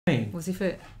Was he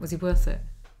fit? Was he worth it?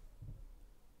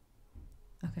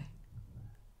 Okay.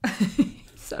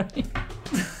 Sorry.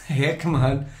 Yeah, come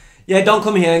on. Yeah, don't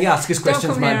come here and ask us questions,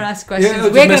 Don't come man. here and ask questions. Yeah,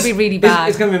 We're going to be really bad.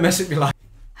 It's going to be messing with your life.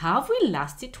 Have we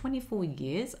lasted 24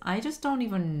 years? I just don't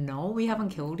even know. We haven't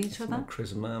killed each other. My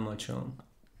charisma, my charm.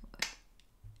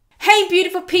 Hey,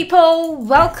 beautiful people.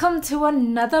 Welcome to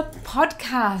another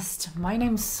podcast. My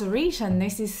name's Sureet and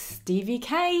this is Stevie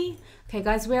K. Okay,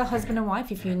 guys, we are husband and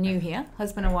wife. If you're new here,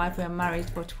 husband and wife, we are married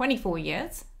for 24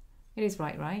 years. It is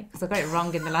right? Because I got it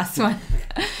wrong in the last one.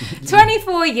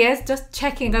 24 years, just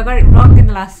checking. I got it wrong in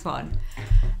the last one.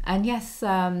 And yes,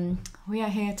 we are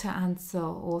here to answer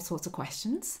all sorts of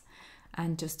questions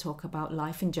and just talk about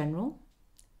life in general.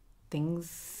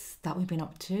 Things that we've been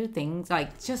up to, things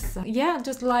like just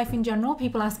life in general.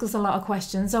 People ask us a lot of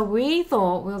questions. So we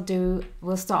thought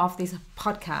we'll start off these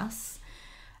podcasts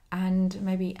and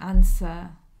maybe answer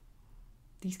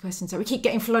these questions that we keep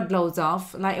getting floodloads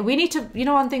of. Like, we need to,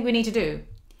 one thing we need to do.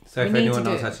 So if anyone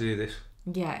knows how to do this.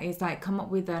 Yeah, is like come up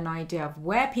with an idea of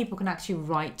where people can actually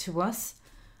write to us.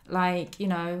 Like,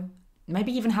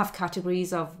 maybe even have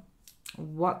categories of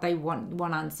what they want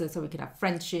answers. So we could have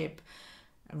friendship,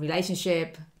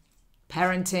 relationship,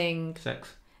 parenting. Sex.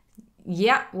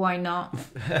 Yeah, why not?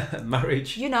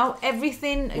 Marriage.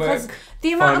 Everything. Because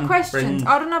the amount of questions,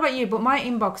 I don't know about you, but my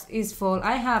inbox is full.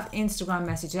 I have Instagram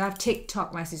messages, I have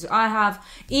TikTok messages, I have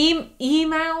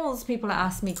emails, people that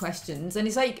ask me questions. And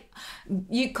it's like,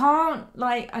 you can't,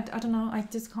 I don't know, I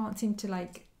just can't seem to,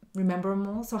 remember them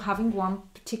all. So having one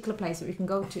particular place that we can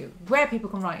go to, where people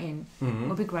can write in,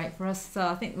 would be great for us. So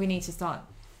I think we need to start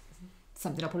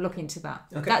something up and look into that.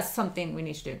 Okay. That's something we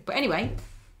need to do. But anyway,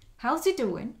 how's he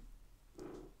doing?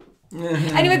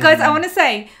 Anyway, guys, I want to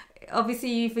say,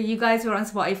 obviously, for you guys who are on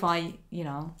Spotify,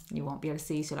 you won't be able to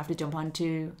see, so you'll have to jump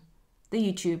onto the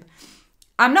YouTube.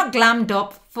 I'm not glammed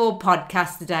up for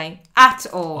podcast today at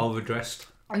all. Overdressed.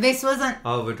 This wasn't.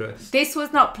 Overdressed. This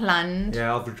was not planned.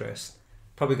 Yeah, overdressed.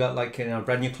 Probably got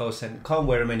brand new clothes and can't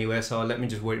wear them anywhere, so let me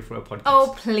just wait for a podcast.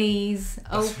 Oh please,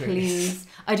 please!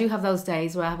 I do have those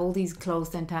days where I have all these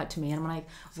clothes sent out to me, and I'm like,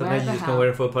 so now you're just gonna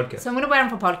wear them for a podcast. So I'm gonna wear them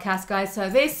for a podcast, guys. So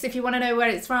this, if you want to know where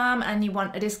it's from and you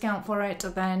want a discount for it,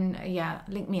 then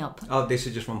link me up. Oh, this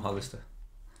is just from Hollister.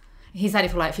 He's had it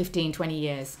for 15, 20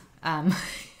 years.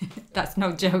 That's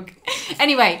no joke.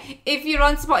 Anyway, if you're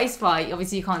on Spotify,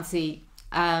 obviously you can't see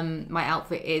my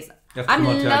outfit is. I'm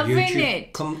loving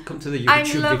it. Come to the YouTube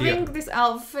video. I'm loving this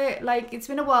outfit. It's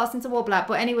been a while since I wore black.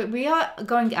 But anyway, we are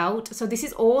going out. So this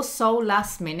is all so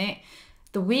last minute.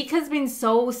 The week has been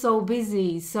so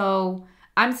busy. So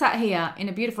I'm sat here in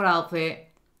a beautiful outfit.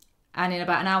 And in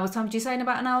about an hour's time, did you say in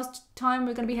about an hour's time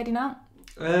we're going to be heading out?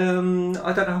 I don't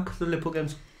know, because the Liverpool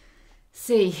games.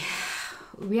 See,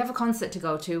 we have a concert to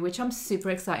go to, which I'm super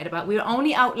excited about. We were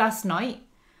only out last night.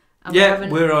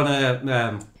 We're on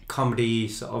a... comedy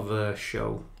sort of a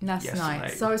show last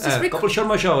night. So it's just couple shot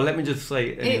my show, let me just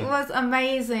say anyway. It was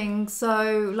amazing.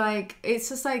 So it's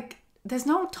just there's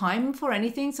no time for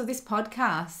anything. So this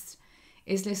podcast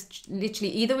is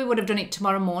literally either we would have done it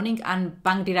tomorrow morning and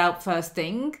banged it out first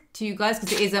thing to you guys,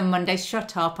 because it is a Monday.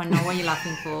 Shut up, I know what you're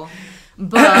laughing for,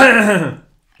 but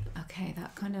okay,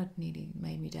 that kind of nearly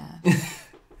made me deaf.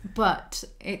 But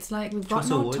it's we've got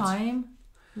no time.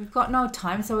 We've got no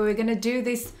time, so we're going to do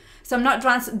this. So I'm not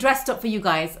dressed up for you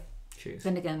guys. Cheers.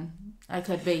 Then again, I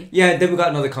could be. Yeah, then we've got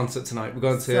another concert tonight. We're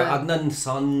going to Adnan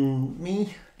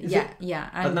Sami. Yeah.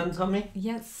 Adnan Sami?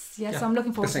 Yes. Yeah. So I'm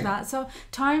looking forward to that. So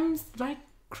time's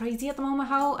crazy at the moment.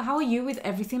 How are you with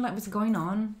everything what's going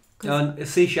on?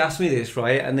 See, she asked me this,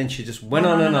 right? And then she just went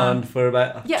on for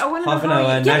about half an hour.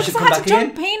 And now she's come back again. I had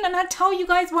to jump in and I tell you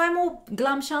guys why I'm all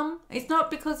glam sham. It's not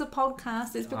because of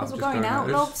podcast. It's because we're going out,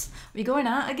 loves. We're going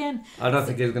out again. I don't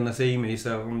think he's going to see me,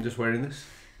 so I'm just wearing this.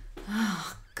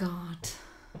 Oh, God.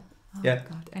 Yeah.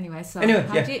 God. Anyway,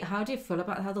 how do you feel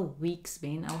about how the week's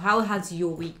been? Or how has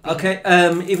your week been? Okay,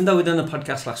 even though we done a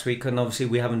podcast last week, and obviously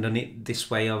we haven't done it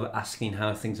this way of asking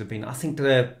how things have been, I think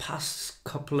the past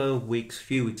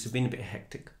few weeks have been a bit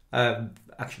hectic.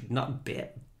 Actually, not a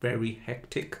bit, very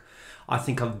hectic. I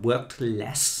think I've worked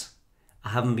less. I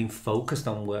haven't been focused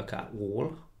on work at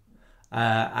all,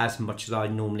 as much as I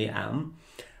normally am.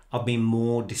 I've been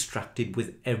more distracted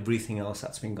with everything else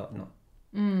that's been going on.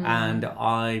 And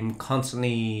I'm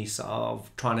constantly sort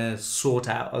of trying to sort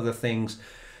out other things.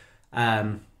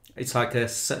 It's like a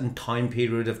certain time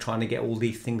period of trying to get all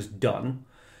these things done,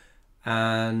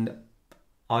 and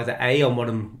either A, I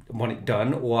want it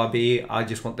done, or B, I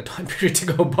just want the time period to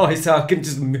go by so I can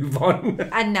just move on.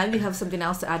 And now you have something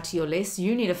else to add to your list.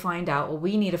 You need to find out, or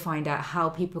we need to find out how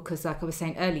people, because like I was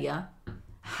saying earlier,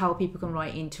 how people can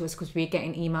write into us, because we're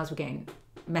getting emails, we're getting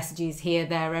messages here,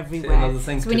 there, Another everywhere.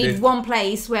 thing So to we need do. one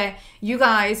place where you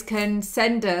guys can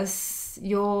send us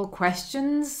your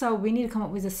questions. So we need to come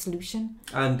up with a solution.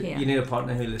 And Yeah. you need a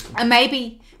partner who listens. And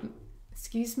maybe,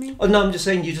 excuse me? Oh no, I'm just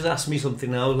saying you just asked me something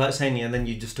now, like saying and then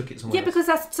you just took it somewhere. Yeah, because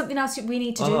that's something else we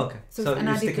need to do. Oh, okay. So an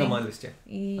you added stick it thing. on my list,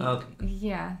 yeah. Okay.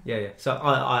 Yeah. Yeah. So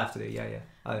I have to do. Yeah.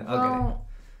 I'll get it. Well,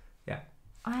 Yeah.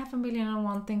 I have a million and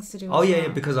one things to do. Oh as yeah, well.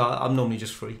 yeah, because I'm normally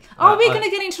just free. Oh, we're going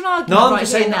to get into an argument. No, I'm right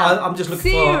just here saying. now. I'm just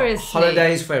looking Seriously. for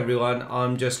holidays for everyone.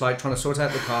 I'm just like trying to sort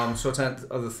out the car, I'm sorting out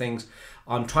other things.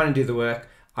 I'm trying to do the work.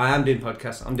 I am doing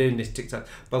podcasts. I'm doing this TikTok,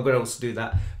 but I've got to also do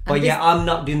that. But And I'm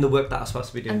not doing the work that I'm supposed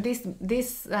to be doing. And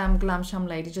this glam sham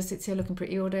lady just sits here looking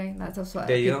pretty all day. That's what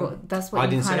There you people. go. That's I what you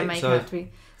didn't kind say of it, make so- out to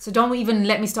be. So don't even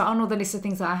let me start on all the list of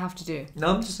things that I have to do.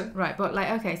 No, I'm just saying. Right, but like,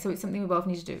 okay, so it's something we both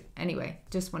need to do. Anyway,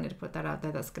 just wanted to put that out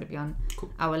there. That's going to be on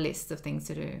Cool. our list of things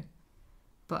to do.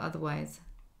 But otherwise,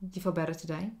 do you feel better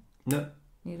today? No.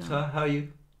 You don't? So how are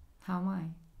you? How am I?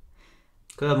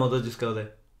 Because I'm just go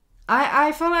there.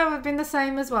 I feel like I've been the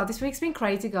same as well. This week's been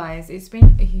crazy, guys. It's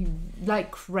been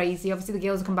like crazy. Obviously, the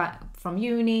girls have come back from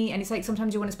uni, and it's like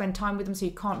sometimes you want to spend time with them, so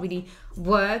you can't really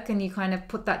work, and you kind of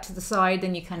put that to the side,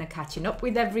 and you're kind of catching up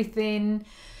with everything.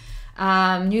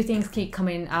 New things keep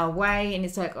coming our way, and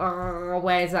it's like, oh,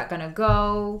 where is that going to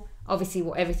go? Obviously,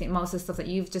 most of the stuff that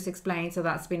you've just explained, so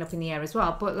that's been up in the air as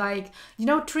well. But like,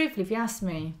 truthfully, if you ask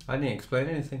me, I didn't explain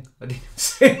anything. I didn't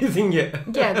say anything yet.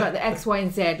 yeah, like the X, Y,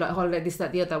 and Z, like holiday, this,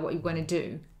 that, the other, what you're going to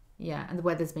do. Yeah, and the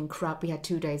weather's been crap. We had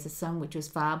 2 days of sun, which was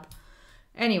fab.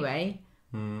 Anyway,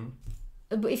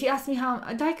 but if you ask me how,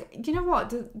 like, you know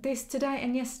what, this today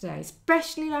and yesterday,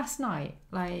 especially last night,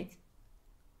 like,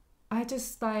 I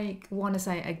just like want to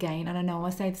say it again, and I know I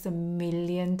say this a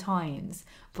million times,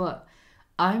 but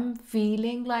I'm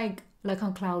feeling like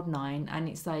on cloud nine, and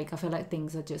it's like I feel like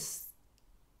things are just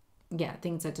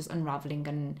unraveling,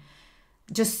 and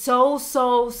just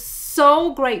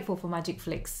so grateful for Magic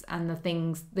Flicks and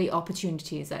the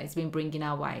opportunities that it's been bringing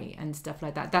our way and stuff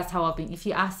like that. That's how I've been. If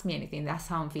you ask me anything, that's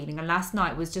how I'm feeling. And last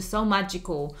night was just so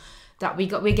magical that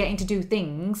we're getting to do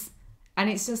things, and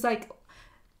it's just like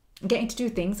getting to do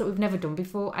things that we've never done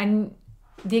before, and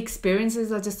the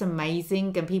experiences are just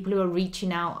amazing, and people who are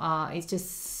reaching out it's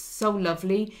just so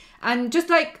lovely. And just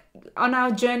like on our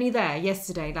journey there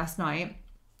last night,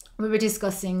 we were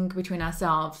discussing between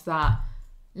ourselves that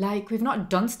like we've not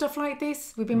done stuff like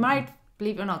this. We've been married,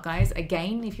 believe it or not, guys,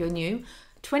 again, if you're new,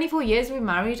 24 years we've been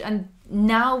married, and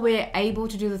now we're able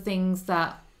to do the things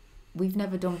that we've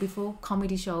never done before.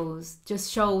 Comedy shows,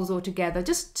 just shows all together,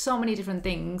 just so many different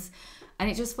things. And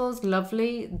it just feels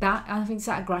lovely. That, I think it's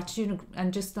that gratitude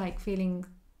and just like feeling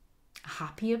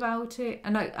happy about it.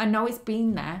 And I know it's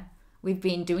been there. We've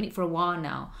been doing it for a while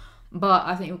now. But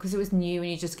I think because it was new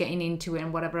and you're just getting into it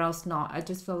and whatever else not, I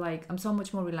just feel like I'm so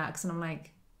much more relaxed, and I'm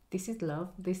like, this is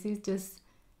love. This is just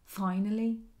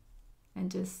finally.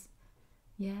 And just,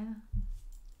 yeah.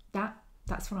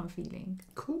 That's what I'm feeling.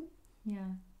 Cool.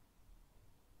 Yeah.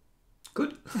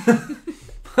 Good.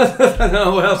 I don't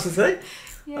know what else to say.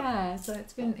 Yeah, so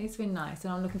it's been nice,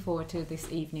 and I'm looking forward to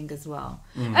this evening as well.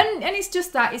 And it's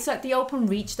just that it's like the open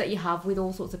reach that you have with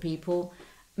all sorts of people.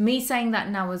 Me saying that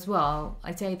now as well,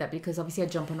 I say that because obviously I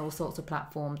jump on all sorts of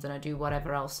platforms and I do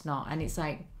whatever else not, and it's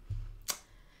like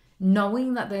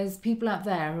knowing that there's people out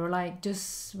there who are like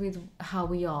just with how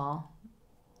we are,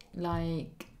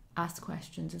 like ask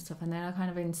questions and stuff, and then are kind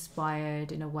of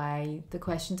inspired in a way, the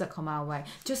questions that come our way.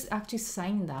 Just actually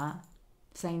saying that.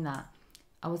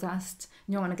 I was asked,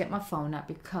 I'm going to get my phone out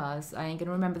because I ain't going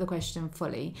to remember the question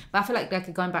fully. But I feel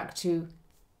like going back to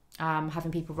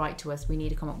having people write to us, we need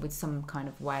to come up with some kind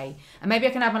of way. And maybe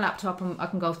I can have my laptop and I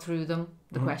can go through them,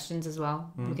 the questions as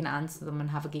well. We can answer them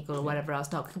and have a giggle or whatever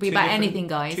else. No, it could be about anything,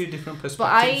 guys. Two different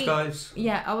perspectives, guys.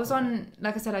 Yeah, I was on,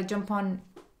 like I said, I jump on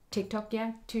TikTok,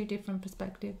 yeah, 2 different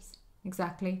perspectives.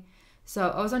 Exactly. So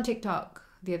I was on TikTok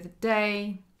the other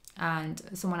day, and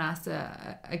someone asked,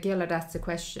 a girl had asked a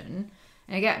question,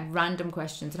 and I get random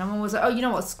questions, and I'm always like, oh, you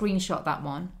know what, screenshot that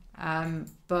one.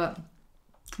 But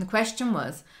the question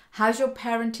was, how's your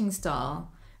parenting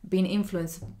style been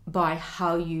influenced by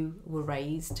how you were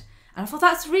raised? And I thought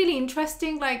that's really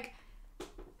interesting. Like,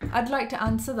 I'd like to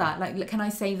answer that. Like, can I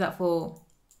save that for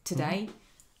today?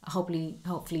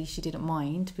 Hopefully she didn't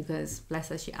mind, because bless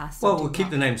her, she asked. Well, we'll keep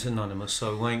the names anonymous,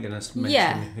 so we ain't going to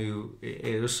mention who it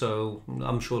is. So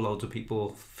I'm sure loads of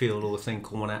people feel or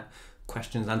think or want to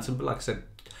questions answered. But like I said,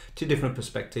 2 different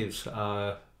perspectives.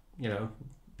 So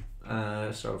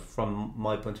from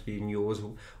my point of view and yours,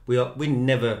 we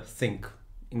never think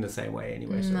in the same way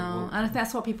anyway. So no, and I think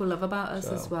that's what people love about us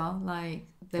as well. Like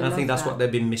And I think that's what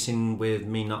they've been missing with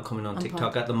me not coming on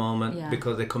TikTok at the moment,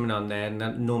 because they're coming on there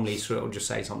and normally Sureet will just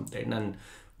say something, and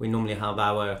we normally have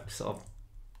our sort of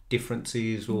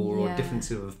differences or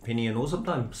differences of opinion, or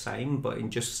sometimes same, but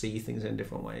in just see things in a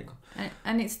different way.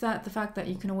 And it's the fact that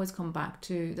you can always come back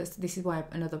to this is why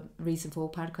another reason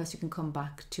for podcast, you can come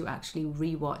back to actually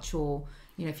rewatch, or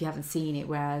if you haven't seen it,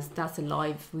 whereas that's a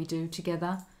live we do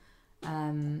together.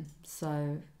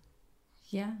 So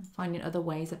finding other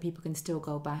ways that people can still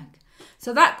go back.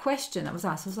 So that question that was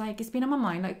asked was like, it's been on my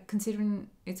mind, like considering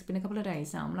it's been a couple of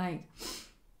days now, I'm like,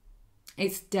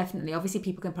 it's definitely, obviously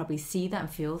people can probably see that and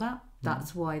feel that.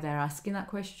 That's why they're asking that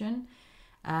question.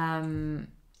 And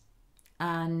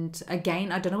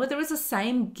again, I don't know whether it was the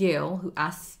same girl who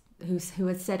asked, who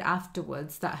had said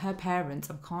afterwards that her parents,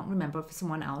 I can't remember if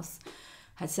someone else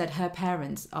had said her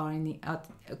parents are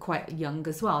quite young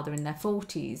as well. They're in their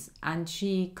 40s, and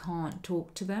she can't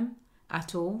talk to them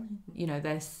at all.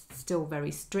 They're still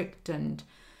very strict and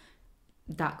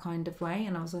that kind of way.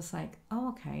 And I was just like, oh,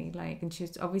 okay. Like, and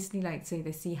she's obviously like, so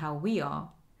they see how we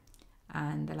are,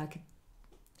 and they're like,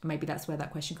 maybe that's where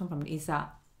that question comes from. Is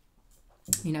that,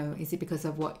 is it because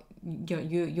of what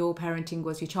your parenting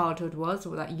was, your childhood was,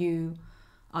 or that you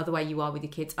are the way you are with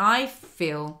your kids? I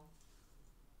feel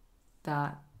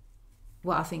that,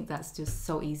 well, I think that's just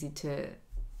so easy to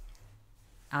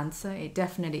answer. It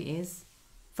definitely is.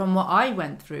 From what I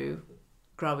went through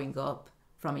growing up,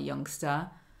 from a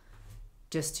youngster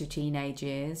just to teenage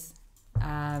years,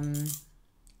 early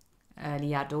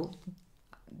adult,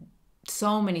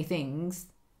 so many things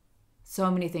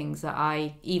that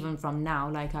I, even from now,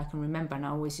 like I can remember, and I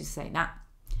always just say, nah.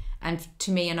 And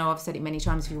to me, I know I've said it many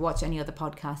times, if you watch any other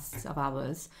podcasts of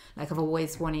ours, like I've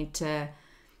always wanted to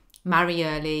marry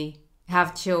early,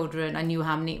 have children. I knew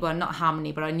how many, well, not how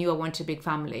many, but I knew I wanted a big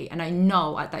family. And I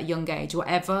know at that young age,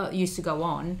 whatever used to go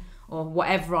on, or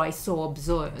whatever I saw,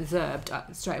 observed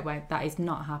straight away, that is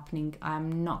not happening.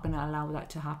 I'm not going to allow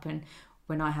that to happen.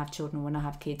 When I have children, when I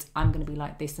have kids, I'm going to be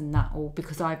like this and that, or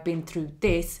because I've been through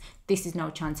this is no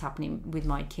chance happening with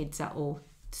my kids at all.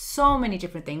 So many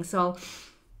different things. So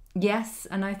yes,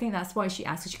 and I think that's why she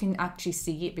asked, because you can actually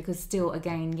see it, because still,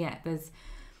 again,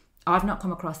 I've not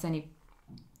come across any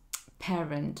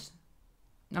parent,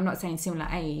 I'm not saying similar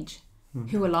age,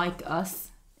 who are like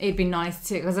us. It'd be nice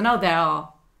to, because I know there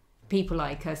are people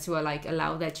like us who are like,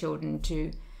 allow their children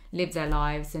to live their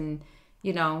lives and,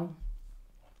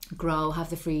 grow, have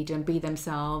the freedom, be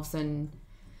themselves and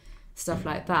stuff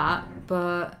like that.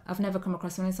 But I've never come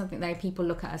across something that people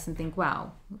look at us and think,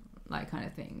 wow, like kind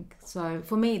of thing. So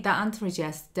for me, that answer is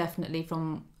yes, definitely,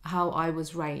 from how I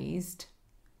was raised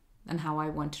and how I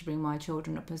want to bring my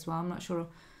children up as well. I'm not sure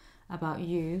about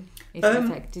you, if it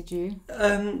affected you.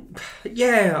 I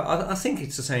think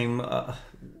it's the same. I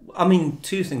mean,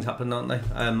 two things happen, aren't they?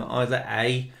 Either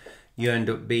A, you end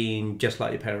up being just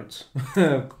like your parents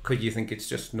because you think it's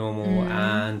just normal,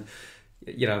 and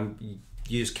you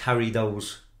just carry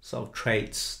those sort of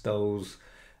traits, those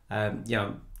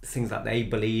things that they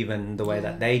believe and the way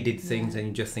that they did things, and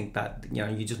you just think that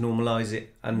you just normalize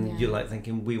it, and you're like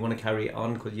thinking, we want to carry it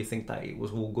on because you think that it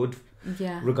was all good.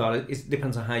 Regardless, it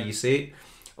depends on how you see it.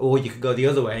 Or you could go the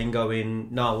other way and go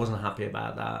in, no, I wasn't happy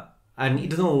about that. And it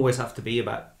doesn't always have to be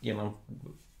about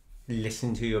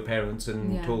listening to your parents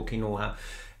and talking, or how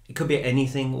it could be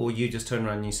anything. Or you just turn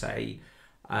around and you say,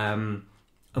 I'm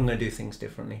going to do things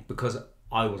differently because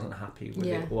I wasn't happy with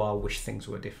it, or I wish things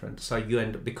were different. So you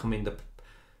end up becoming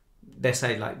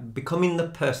becoming the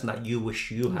person that you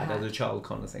wish you had as a child,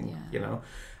 kind of thing,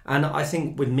 And I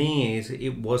think with me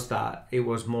it was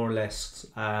more or less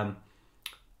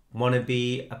want to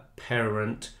be a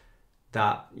parent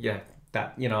that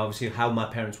obviously how my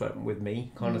parents were with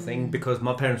me, kind of thing, because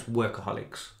my parents were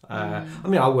workaholics. I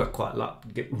mean, I work quite a lot,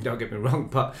 don't get me wrong,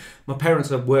 but my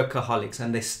parents are workaholics,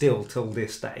 and they're still till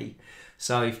this day.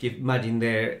 So if you imagine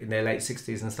they're in their late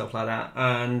 60s and stuff like that,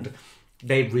 and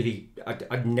they really,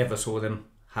 I never saw them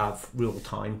have real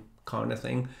time, kind of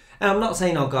thing. And I'm not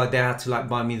saying, oh God, they had to like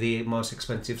buy me the most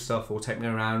expensive stuff or take me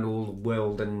around all the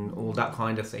world and all that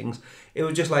kind of things. It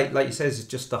was just like you said, it's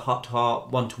just the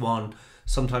heart-to-heart, one-to-one.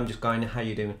 Sometimes just going, how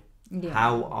you doing? Yeah.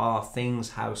 How are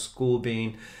things? How's school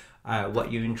been?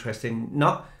 What you're interested in?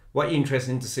 Not what you're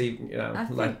interested in to see,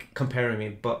 comparing me,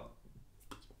 but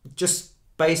just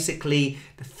basically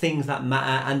the things that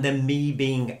matter, and then me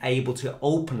being able to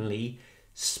openly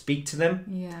speak to them.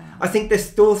 Yeah. I think there's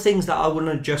still things that I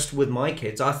wouldn't adjust with my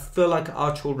kids. I feel like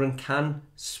our children can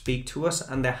speak to us,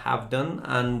 and they have done,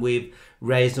 and we've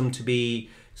raised them to be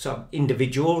sort of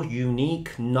individual,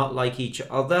 unique, not like each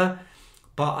other.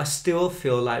 But I still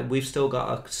feel like we've still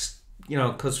got you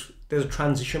know, because there's a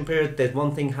transition period. There's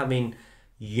one thing having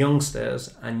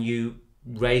youngsters and you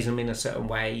raise them in a certain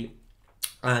way,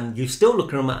 and you still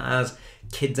look at them as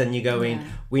kids, and you're going,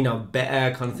 we know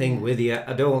better kind of thing. With the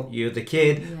adult, you're the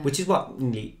kid, which is what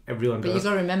nearly everyone does. But you've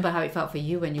got to remember how it felt for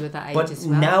you when you were that age but as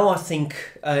well. Now I think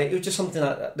it was just something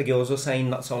that the girls were saying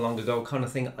not so long ago kind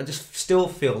of thing. I just still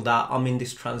feel that I'm in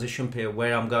this transition period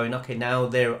where I'm going, okay, now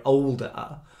they're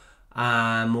older,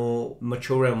 more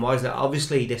mature and wiser.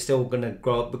 Obviously they're still going to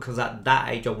grow up, because at that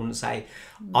age I wouldn't say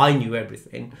I knew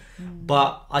everything,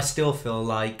 but I still feel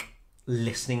like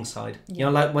listening side, you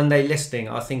know, like when they're listening,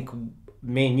 I think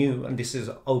me and you, and this is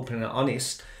open and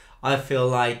honest, I feel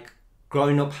like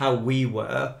growing up how we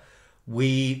were,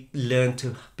 we learned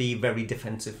to be very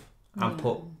defensive and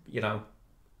put, you know,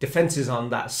 defenses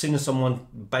on that. As soon as someone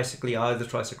basically either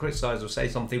tries to criticize or say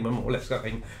something, we're more or less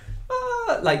going,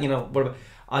 like, you know, whatever.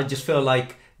 I just feel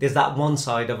like there's that one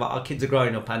side of our kids are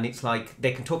growing up, and it's like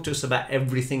they can talk to us about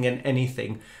everything and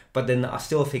anything, but then I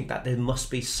still think that there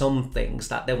must be some things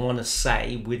that they want to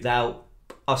say without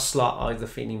us like either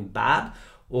feeling bad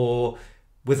or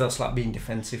with us like being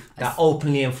defensive, that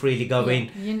openly and freely going,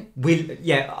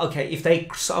 okay, if they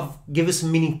sort of give us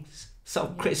mini sort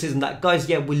of criticism that, guys,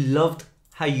 we loved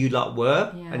how you lot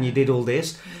were and you did all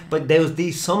this, but there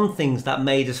was some things that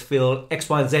made us feel X,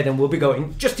 Y, and Z, and we'll be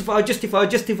going, justify.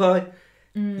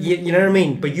 You know what I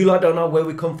mean? But you lot don't know where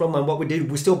we come from and what we did.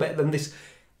 We're still better than this.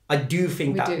 I do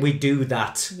think we do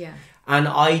that. Yeah. And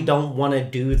I don't want to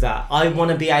do that. I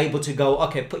want to be able to go,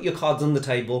 okay, put your cards on the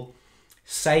table,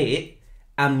 say it,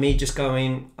 and me just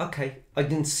going, okay, I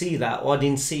didn't see that, or I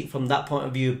didn't see it from that point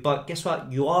of view. But guess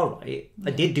what? You are right.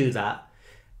 I did do that.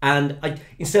 And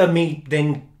instead of me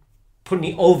then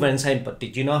putting it over and saying, but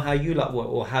did you know how you like were,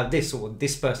 or how this, or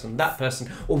this person, that person,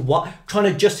 or what,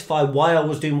 trying to justify why I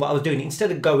was doing what I was doing,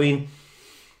 instead of going,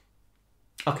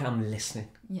 okay, I'm listening.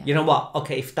 Yeah. You know what?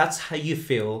 Okay, if that's how you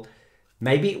feel,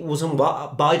 maybe it wasn't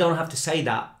what, but I don't have to say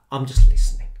that. I'm just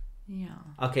listening. Yeah.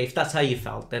 Okay, if that's how you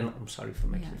felt, then I'm sorry for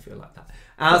making you feel like that.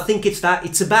 And I think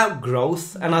it's about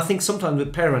growth. And I think sometimes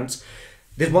with parents,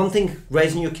 there's one thing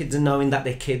raising your kids and knowing that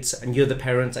they're kids and you're the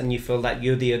parent and you feel that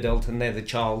you're the adult and they're the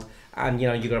child, and you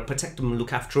know you got to protect them and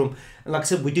look after them. And like I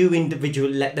said, we do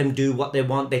individually let them do what they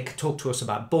want. They could talk to us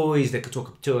about boys, they could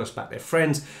talk to us about their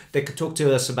friends, they could talk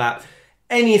to us about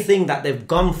anything that they've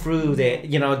gone through. They,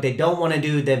 you know, they don't want to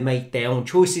do, they make their own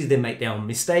choices, they make their own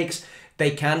mistakes,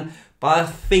 they can. But I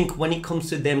think when it comes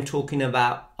to them talking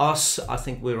about us, I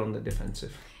think we're on the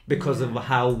defensive because of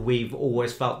how we've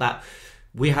always felt that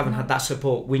we haven't had that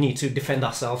support. We need to defend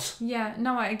ourselves. Yeah,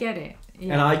 no, I get it.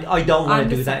 Yeah. And I don't want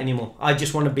to do that anymore. I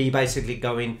just want to be basically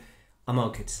going, I'm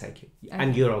okay to take it,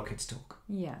 and you're okay to talk.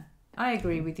 Yeah, I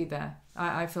agree with you there.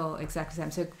 I feel exactly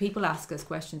the same. So people ask us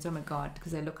questions, oh my God,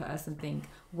 because they look at us and think,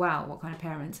 wow, what kind of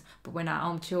parents? But when our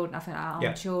own children, I feel our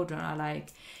own children are like,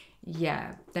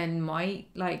 then might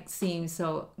like seem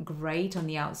so great on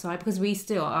the outside, because we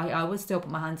still, I would still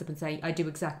put my hands up and say, I do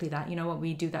exactly that. You know what,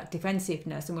 we do that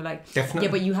defensiveness, and we're like, definitely.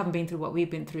 Yeah, but you haven't been through what we've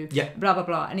been through. Yeah. Blah, blah,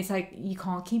 blah. And it's like, you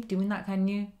can't keep doing that, can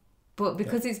you? But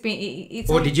because it's been, it's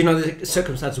or like, did you know the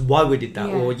circumstances why we did that?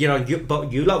 Yeah. Or, you know,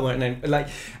 you lot weren't, like,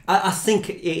 I think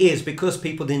it is because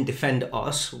people didn't defend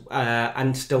us,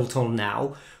 and still till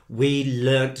now, we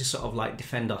learned to sort of like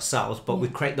defend ourselves, but we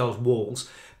create those walls.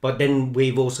 But then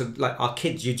we've also, like our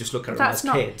kids, you just look at them as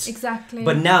kids. Exactly.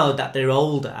 But now that they're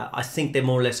older, I think they're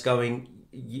more or less going,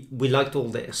 we liked all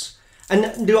this.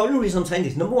 And the only reason I'm saying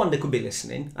this, number one, they could be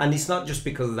listening. And it's not just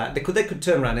because of that. They could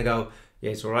turn around and go, yeah,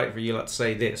 it's all right for you lot to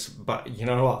say this, but you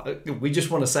know what? We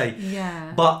just want to say.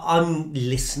 Yeah. But I'm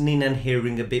listening and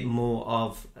hearing a bit more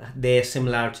of their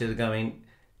similarities going,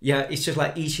 yeah, it's just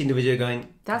like each individual going,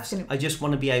 I just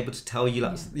want to be able to tell you,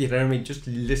 like, you know what I mean? Just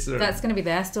listen. That's going to be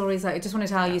their stories. Like, I just want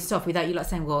to tell you stuff without you like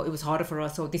saying, well, it was harder for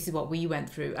us, or this is what we went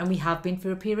through. And we have been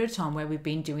through a period of time where we've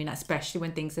been doing that, especially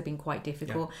when things have been quite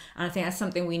difficult. Yeah. And I think that's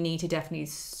something we need to definitely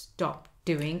stop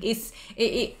doing.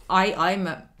 I'm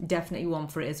definitely one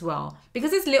for it as well,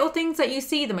 because it's little things that you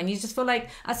see them and you just feel like,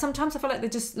 sometimes I feel like they're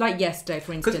just like yesterday,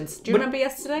 for instance. Do you remember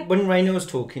yesterday when Raina was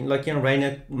talking, like, you know,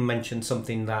 Raina mentioned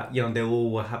something that, you know, they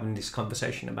all were having this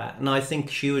conversation about, and I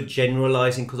think she was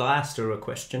generalizing, because I asked her a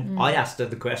question. I asked her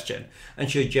the question and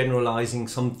she was generalizing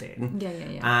something.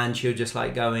 And she was just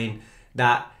like going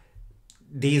that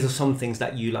these are some things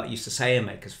that you like used to say and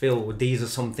make us feel, or these are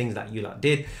some things that you like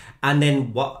did. And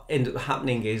then what ended up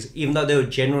happening is, even though they were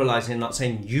generalizing, not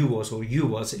saying you was or you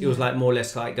was, it was like more or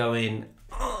less like going,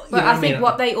 But I think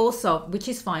what they also, which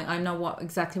is fine, I know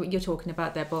exactly what you're talking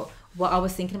about there, but what I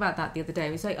was thinking about that the other day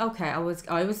was like, okay, I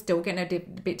was still getting a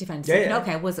bit defensive. Yeah.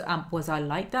 Okay, was I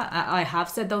like that? I have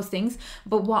said those things,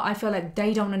 but what I feel like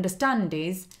they don't understand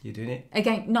is you're doing it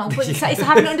again. No, but it's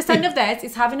having an understanding of theirs.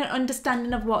 It's having an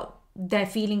understanding of what they're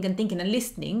feeling and thinking and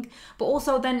listening, but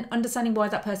also then understanding why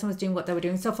that person was doing what they were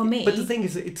doing. So for me, but the thing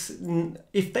is, it's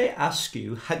if they ask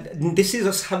you, this is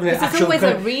us having an actual. There's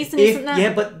always a reason, isn't there?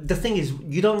 Yeah, but the thing is,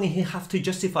 you don't have to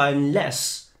justify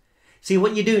unless. See,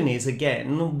 what you're doing is,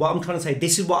 again, what I'm trying to say.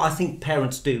 This is what I think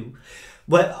parents do.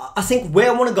 Well, I think where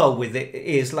I want to go with it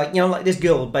is like this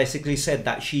girl basically said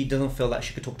that she doesn't feel that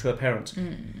she could talk to her parents.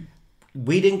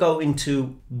 We didn't go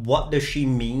into what does she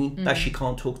mean that she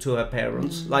can't talk to her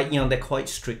parents. Like, they're quite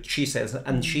strict, she says,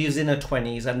 and she's in her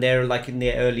 20s and they're like in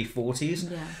their early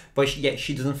 40s. Yeah. But yet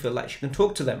she doesn't feel like she can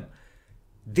talk to them.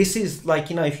 This is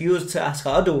like, if you was to ask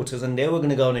our daughters and they were going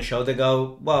to go on a show, they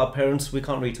go, well, our parents, we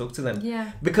can't really talk to them.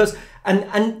 Yeah. Because, and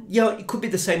it could be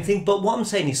the same thing. But what I'm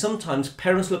saying is sometimes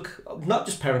parents look, not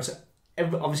just parents,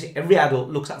 obviously every adult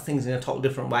looks at things in a total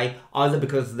different way, either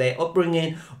because of their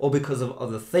upbringing or because of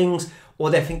other things, or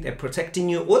they think they're protecting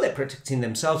you, or they're protecting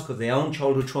themselves because of their own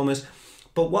childhood traumas.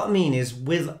 But what I mean is,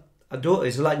 with our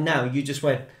daughters, like now, you just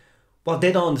went, well,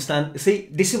 they don't understand. See,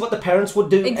 this is what the parents would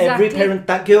do. Exactly. Every parent,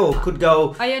 that girl could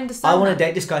go, I understand. I want to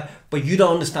date this guy, but you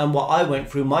don't understand what I went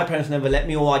through. My parents never let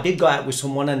me, or I did go out with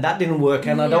someone and that didn't work,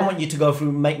 and I don't want you to go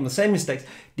through making the same mistakes.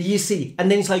 Do you see?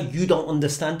 And then it's like, you don't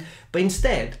understand. But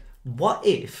instead, what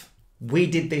if we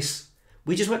did this?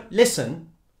 We just went, listen,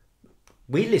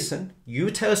 we listen, you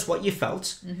tell us what you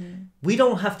felt. We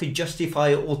don't have to justify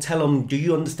it or tell them, do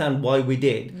you understand why we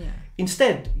did? Yeah.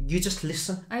 Instead, you just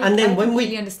listen. I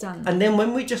completely understand. And then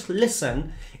when we just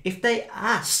listen, if they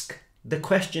ask the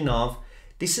question of,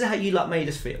 this is how you lot made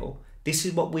us feel, this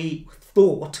is what we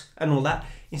thought and all that,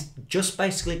 it's just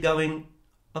basically going,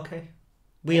 okay,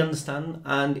 we understand,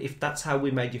 and if that's how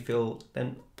we made you feel,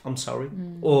 then I'm sorry.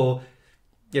 Or,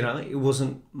 it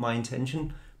wasn't my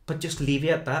intention, but just leave it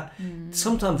at that.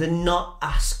 Sometimes they're not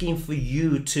asking for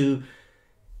you to,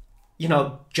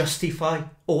 justify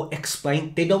or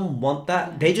explain. They don't want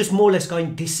that. They're just more or less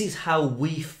going, this is how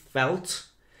we felt.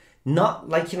 Not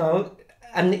like,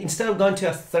 and instead of going to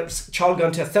a child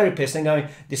going to a therapist and going,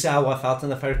 this is how I felt,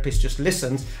 and the therapist just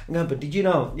listens, and going, but did you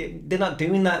know, they're not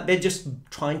doing that. They're just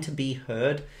trying to be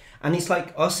heard. And it's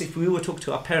like us, if we were to talk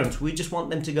to our parents, we just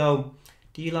want them to go,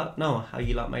 do you know how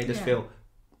you made us feel?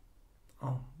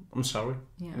 Oh, I'm sorry.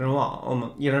 You know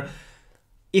what?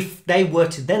 If they were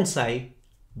to then say,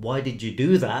 why did you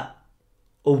do that?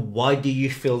 Or why do you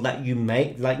feel that you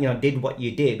did what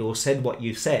you did or said what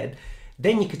you said?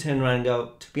 Then you could turn around and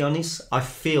go, to be honest, I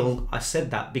feel I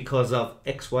said that because of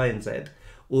X, Y, and Z.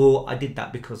 Or I did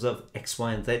that because of X,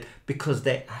 Y, and Z, because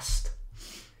they asked.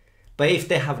 But if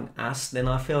they haven't asked, then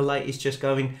I feel like it's just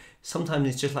going, sometimes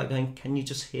it's just like going, can you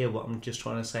just hear what I'm just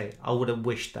trying to say? I would have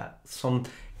wished that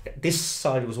this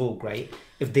side was all great.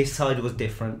 If this side was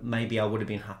different, maybe I would have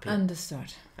been happy.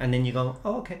 Understood. And then you go,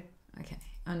 oh, okay. Okay,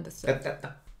 understood.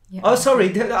 Yeah. Oh, sorry.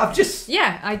 I'm just...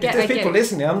 Yeah, I get it. If there's people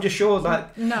listening, I'm just sure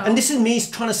that... No. And this is me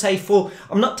trying to say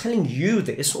I'm not telling you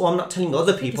this, or I'm not telling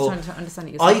other people. Trying to understand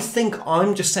it yourself. I think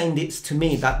I'm just saying this to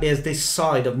me, that there's this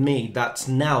side of me that's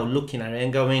now looking at it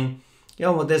and going,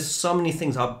 there's so many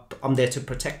things. I'm there to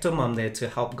protect them. I'm there to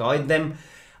help guide them.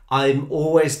 I'm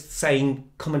always saying,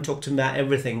 come and talk to me about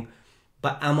everything.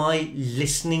 But am I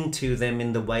listening to them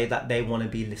in the way that they want to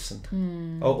be listened?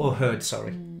 Or heard,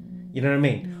 sorry. You know what I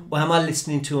mean? Or am I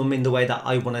listening to them in the way that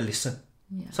I want to listen?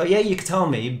 Yeah. So you can tell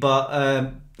me,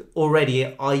 but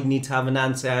already I need to have an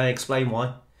answer and explain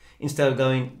why. Instead of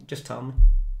going, just tell me.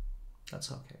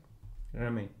 That's okay. You know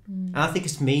what I mean? And I think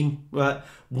it's me,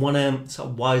 want to sort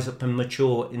of wise up and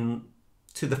mature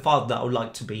to the father that I would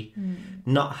like to be.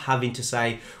 Not having to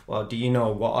say, well, do you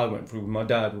know what I went through with my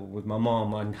dad or with my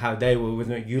mom and how they were with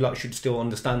me? You should still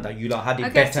understand that. You had it better.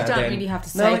 I guess you don't really have to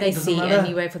say they see it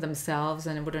anyway for themselves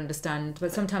and would understand.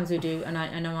 But sometimes we do, and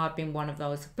I know I've been one of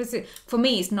those. But for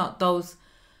me, it's not those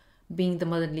being the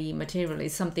motherly material.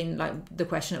 It's something like the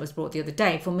question that was brought the other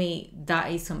day. For me,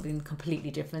 that is something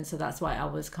completely different. So that's why I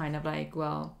was kind of like,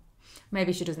 well,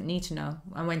 maybe she doesn't need to know.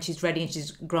 And when she's ready and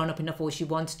she's grown up enough, or she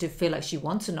wants to feel like she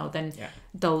wants to know, then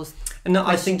those... And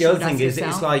I think the other thing is,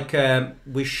 it's like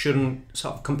we shouldn't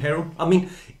sort of compare them. I mean,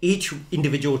 each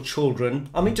individual children,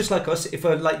 just like us, if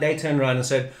they turn around and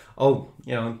said, oh,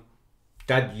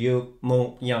 Dad, you're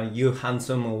more, you're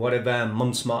handsome or whatever, and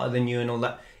Mum's smarter than you and all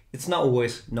that, it's not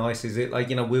always nice, is it?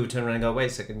 We would turn around and go, wait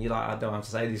a second, I don't have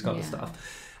to say this kind of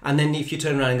stuff. And then if you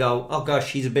turn around and go, oh gosh,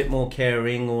 she's a bit more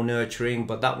caring or nurturing,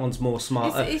 but that one's more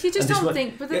smarter. If you just don't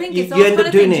think, but the thing is, you end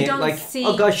up doing it like, see,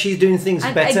 oh gosh, she's doing things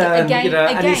better,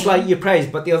 and it's like you praise,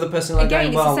 but the other person like again,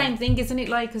 going, it's well, the same thing, isn't it?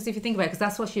 Like, because if you think about it, because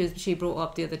that's what she brought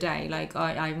up the other day. Like,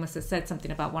 I must have said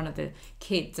something about one of the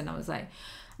kids, and I was like,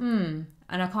 and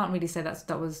I can't really say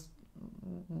that was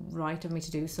right of me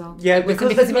to do so. Yeah,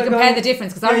 because if you compare the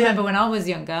difference, because I remember when I was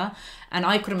younger and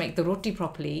I couldn't make the roti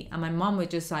properly, and my mum would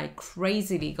just like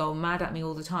crazily go mad at me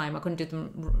all the time. I couldn't do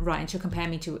them right, and she'll compare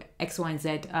me to X, Y, and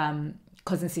Z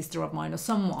cousin, sister of mine or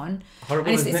someone. Horrible,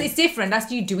 and isn't it? It's different.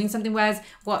 That's you doing something. Whereas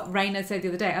what Raina said the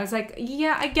other day, I was like,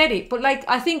 yeah, I get it, but like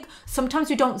I think sometimes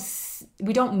we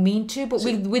don't mean to, but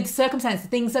with circumstances,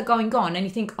 things are going on, and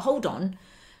you think, hold on,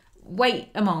 wait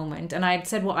a moment, and I had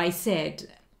said what I said.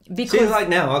 Because see, like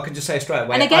now, I could just say straight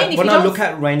away. And again, when I look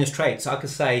at Raina's traits, I could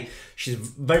say she's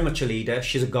very much a leader.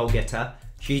 She's a go-getter.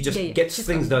 She just gets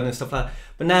things done and stuff like that.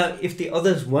 But now, if the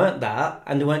others weren't that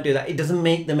and they won't do that, it doesn't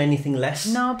make them anything less.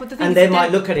 No, but the thing and is, they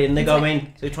might look at it and they go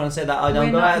in. So you're trying to say that I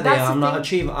don't go out there. I'm not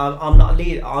achieving. I'm not a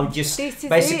leader. I'm just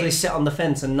basically sit on the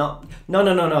fence and not.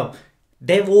 No.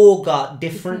 They've all got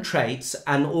different traits,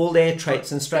 and all their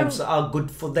traits and strengths are good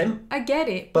for them. I get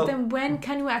it, but then when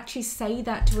can you actually say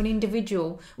that to an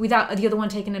individual without the other one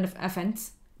taking an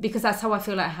offence? Because that's how I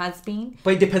feel like it has been.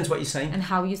 But it depends what you're saying. And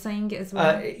how you're saying it as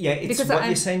well. It's because what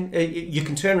you're saying. You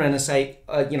can turn around and say,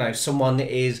 someone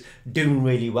is doing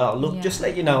really well. Look, just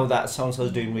let you know that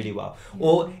so-and-so's doing really well. Yeah.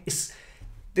 Or this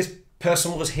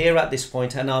person was here at this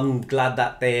point, and I'm glad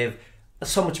that they've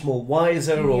so much more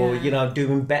wiser or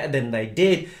doing better than they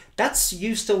did. That's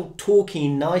you still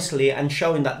talking nicely and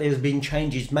showing that there's been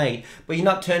changes made, but you're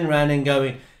not turning around and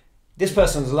going, this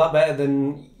person's a lot better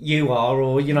than you are,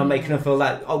 or making them feel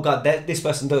like, oh god, this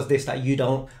person does this that you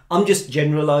don't. I'm just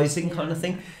generalizing kind of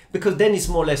thing, because then it's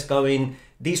more or less going,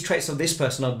 these traits of this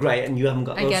person are great and you haven't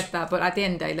got those. I get that, but at the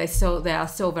end of the day, they are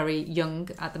still very young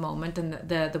at the moment, and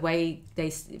the way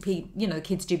the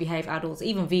kids do behave, adults,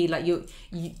 even like you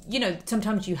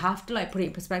sometimes you have to like put it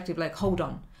in perspective, like, hold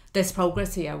on, there's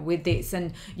progress here with this,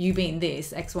 and you being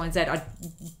this X, Y, and Z.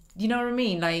 You know what I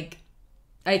mean? Like,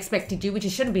 I expected you, which it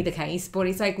shouldn't be the case, but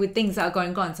it's like with things that are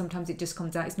going on, sometimes it just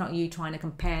comes out. It's not you trying to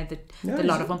compare the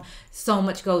lot of them. So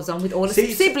much goes on with all the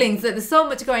siblings, that there's so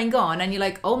much going on, and you're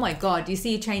like, oh my god, you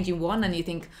see a change in one, and you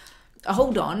think,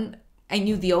 hold on, ain't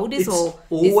you the oldest?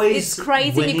 It's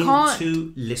crazy. You can't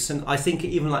to listen. I think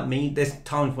even like me, there's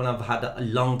times when I've had a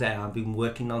long day, I've been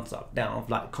working non-stop down, I've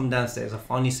like come downstairs, I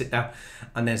finally sit down,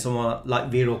 and then someone like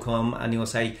Veer will come and he'll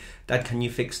say, Dad, can you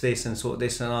fix this and sort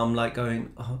this? And I'm like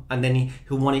going, oh. And then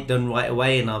he'll want it done right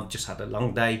away, and I've just had a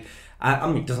long day. I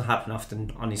mean, it doesn't happen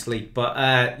often, honestly, but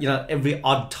every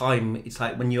odd time, it's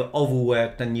like when you're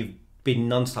overworked and you've been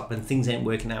non-stop and things ain't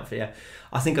working out for you.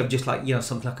 I think I've just like,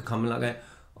 something like a comment like going,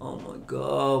 oh my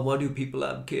god, why do people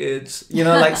have kids?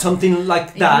 Like something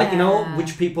like that,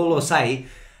 which people will say.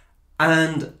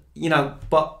 And,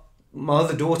 but my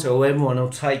other daughter or everyone will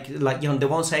take, like, they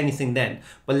won't say anything then.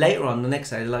 But later on, the next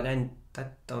day, they're like,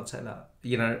 Dad, don't say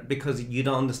that, because you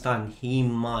don't understand. He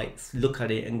might look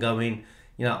at it and go in,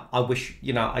 I wish,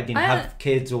 I didn't have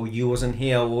kids, or you wasn't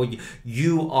here, or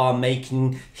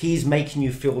he's making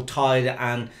you feel tired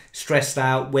and stressed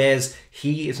out, whereas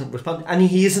he isn't responding, and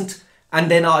he isn't. And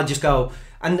then I just go,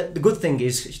 and the good thing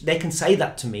is they can say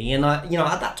that to me, and I,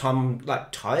 at that time I'm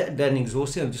like tired and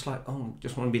exhausted. I'm just like, oh,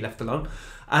 just want to be left alone,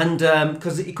 and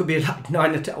because it could be like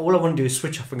 9 or 10, all I want to do is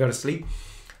switch off and go to sleep.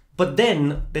 But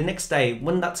then the next day,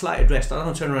 when that's like addressed, I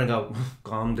don't turn around and go,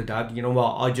 calm the dad. You know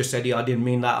what? I just said it. I didn't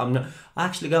mean that. I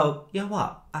actually go, yeah,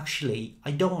 what? Actually,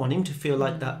 I don't want him to feel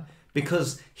like that,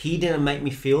 because he didn't make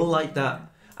me feel like that.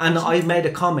 And I made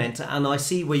a comment, and I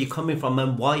see where you're coming from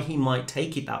and why he might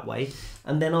take it that way.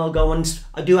 And then I'll go and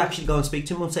I do actually go and speak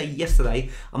to him and say, yesterday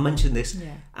I mentioned this,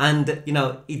 and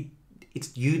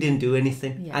it's you didn't do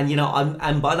anything, and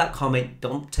and by that comment,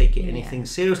 don't take it anything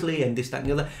seriously, and this, that, and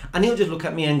the other. And he'll just look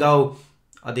at me and go,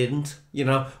 I didn't,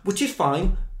 which is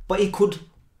fine, but he could.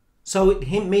 So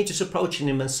me just approaching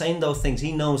him and saying those things,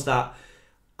 he knows that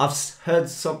I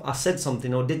said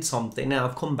something or did something. Now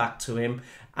I've come back to him,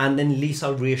 and then at least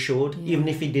I'm reassured, even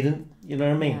if he didn't. You know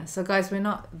what I mean? Yeah. So guys, we're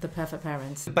not the perfect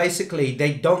parents. Basically,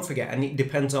 they don't forget, and it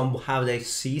depends on how they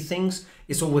see things.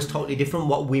 It's always totally different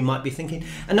what we might be thinking.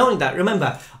 And not only that,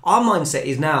 remember, our mindset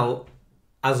is now,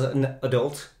 as an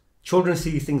adult, children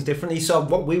see things differently. So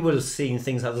what we were seeing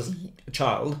things as a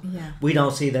child, we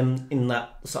don't see them in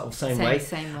that sort of same way.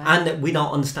 And we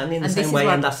don't understand it in the same way,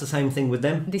 and that's the same thing with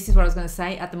them. This is what I was going to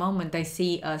say. At the moment, they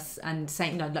see us and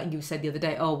say, like you said the other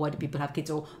day, oh, why do people have kids?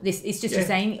 Or this, it's just you're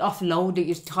saying offload, that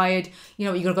you're tired,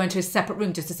 you're going to go into a separate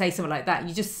room just to say something like that.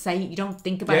 You just say, you don't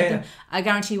think about it. I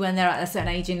guarantee when they're at a certain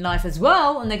age in life as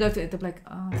well, and they go through it, they're like,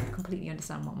 oh, I completely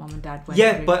understand what mum and dad went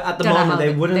through. But at the moment,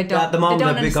 they wouldn't. At the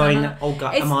moment, they'd be going, oh,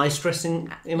 God, am I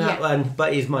stressing him out?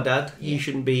 But he's my dad. You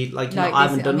shouldn't be like, I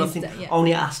haven't done nothing.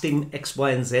 Only asked him X,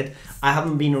 Y, and Z. I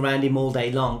haven't been around him all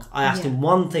day long. I asked him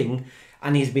one thing,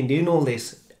 and he's been doing all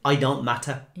this. I don't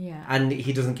matter. And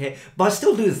he doesn't care. But I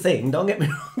still do the thing. Don't get me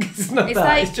wrong. It's not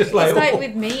that. It's just like... It's like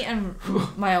with me and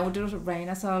my older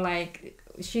Raina. So, like,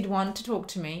 she'd want to talk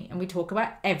to me, and we talk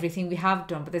about everything we have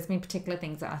done. But there's been particular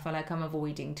things that I feel like I'm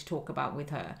avoiding to talk about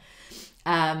with her.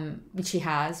 Which we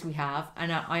have.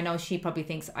 And I know she probably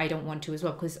thinks I don't want to as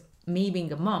well. Because me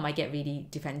being a mum, I get really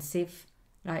defensive.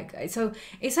 Like, so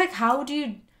it's like, how do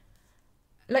you...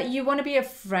 Like, you want to be a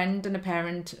friend and a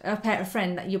parent, a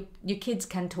friend that your kids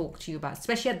can talk to you about,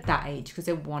 especially at that age, because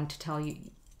they want to tell you.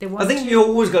 I think you're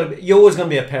always going to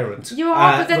be a parent. You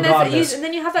are, but then and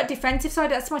then you have that defensive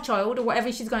side. That's my child, or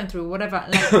whatever she's going through, whatever,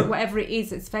 like whatever it is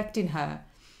that's affecting her.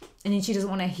 And then she doesn't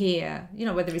want to hear,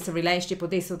 whether it's a relationship or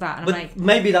this or that. And but I'm like,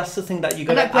 maybe that's the thing that you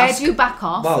got to ask. Where do you back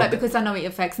off? Well, because I know it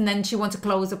affects. And then she wants to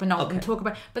close up and not and talk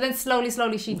about it. But then slowly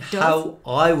she does. How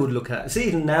I would look at it. See,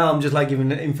 even now I'm just like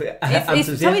giving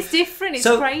answers. So it's different. It's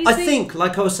crazy. I think,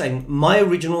 like I was saying, my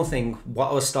original thing,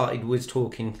 what I started was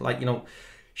talking, like,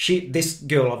 this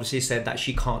girl obviously said that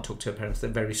she can't talk to her parents. They're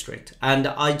very strict. And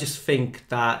I just think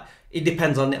that it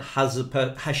depends on has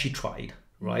she tried?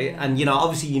 Right, and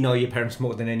obviously your parents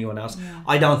more than anyone else.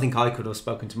 I don't think I could have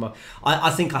spoken to my. I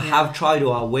think I have tried,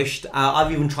 or I wished.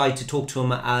 I've even tried to talk to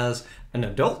them as an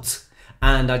adult,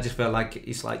 and I just felt like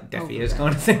it's like deaf ears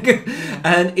kind of thing.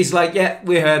 And it's like,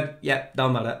 we heard,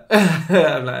 don't matter.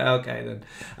 I'm like, okay then.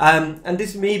 And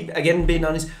this is me again being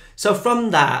honest. So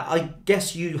from that, I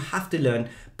guess you have to learn.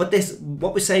 But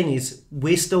what we're saying is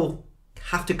we still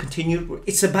have to continue.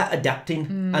 It's about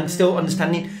adapting and still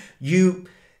understanding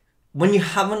when you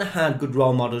haven't had good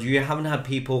role models, you haven't had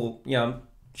people,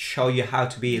 show you how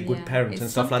to be a good parent and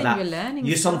stuff like that.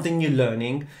 It's something you're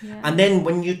learning. Yeah. And then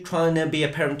when you're trying to be a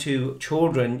parent to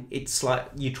children, it's like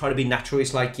you try to be natural.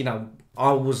 It's like,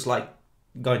 I was like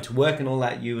going to work and all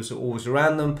that. You was always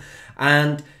around them.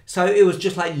 And so it was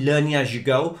just like learning as you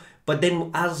go. But then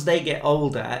as they get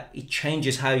older, it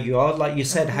changes how you are. Like you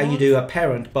said, how you do a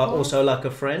parent, but also like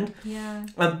a friend. Yeah.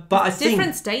 But I think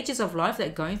different stages of life they're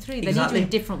going through. They need to in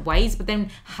different ways. But then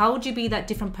how do you be that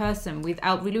different person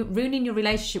without ruining your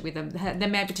relationship with them?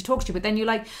 They're able to talk to you, but then you're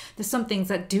like, there's some things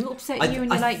that do upset you,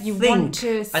 and you're like, you want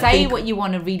to say what you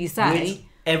want to really say. With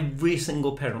every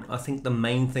single parent, I think the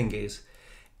main thing is,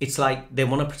 it's like they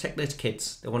want to protect their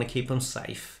kids. They want to keep them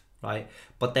safe. Right,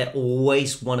 but they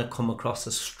always want to come across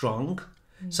as strong.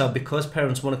 So because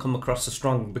parents want to come across as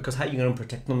strong, because how are you going to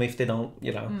protect them if they don't,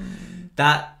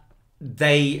 that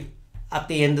they, at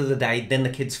the end of the day, then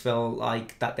the kids feel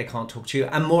like that they can't talk to you,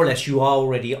 and more or less you are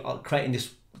already creating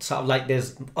this sort of like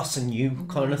there's us and you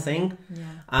kind of thing.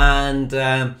 And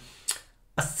I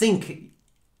think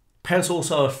parents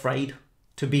also are afraid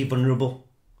to be vulnerable.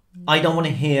 I don't want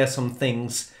to hear some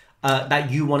things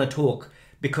that you want to talk,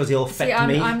 because it'll affect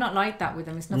me. I'm not like that with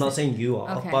them. I'm not saying you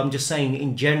are, but I'm just saying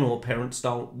in general, parents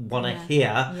don't want to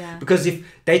hear. Because if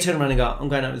they turn around and go, I'm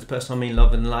going out with this person I'm in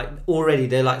love, and like already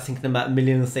they're like thinking about a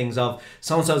million things of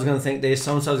so-and-so's going to think this,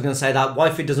 so-and-so's going to say that,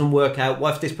 what if it doesn't work out,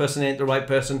 what if this person ain't the right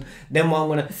person, then what I'm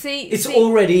going to... It's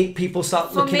already, people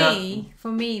start looking at...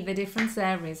 For me, the difference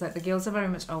there is like the girls are very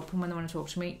much open when they want to talk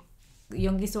to me. The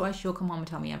youngest daughter, she'll come home and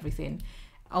tell me everything.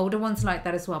 Older ones like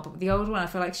that as well, but the older one, I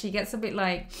feel like she gets a bit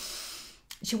like...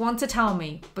 She wants to tell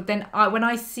me, but then when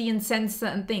I see and sense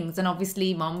certain things, and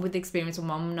obviously mum with experience, or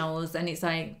mum knows, and it's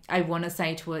like, I want to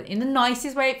say to her in the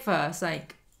nicest way at first,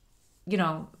 like,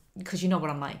 because you know what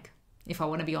I'm like. If I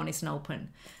want to be honest and open,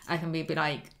 I can be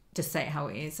like, just say it how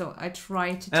it is. So I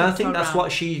try to tiptoe around. And I think that's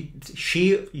what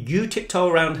you tiptoe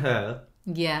around her.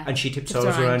 Yeah. And she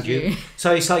tiptoes around you.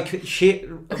 So it's like she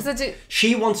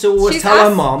wants to tell always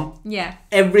her mum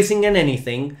everything and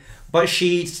anything. But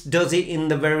she does it in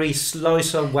the very slow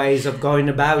ways of going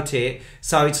about it.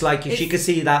 So it's like if she could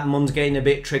see that mum's getting a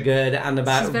bit triggered and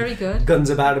about... She's very good. Guns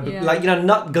about a bit. Like,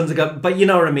 not guns about... But you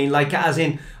know what I mean? Like, as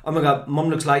in, oh my God, mum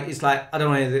looks like... It's like, I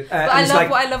don't know. But I love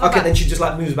what I love about... Okay, then she just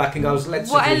like moves back and goes,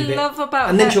 let's what just leave I love it. About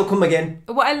and then she'll come again.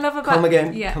 What I love about... Come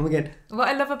again. Come again. What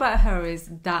I love about her is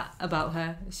that about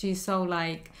her. She's so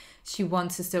like... she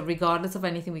wants us to, regardless of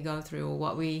anything we go through or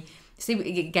what we see.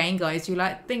 Again, guys, you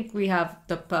like think we have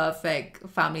the perfect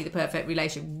family, the perfect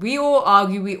relationship. We all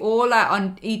argue, we all are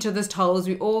on each other's toes,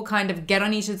 we all kind of get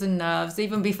on each other's nerves.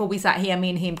 Even before we sat here,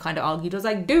 me and him kind of argued. I was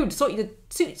like, dude, sort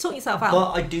yourself out.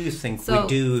 But I do think we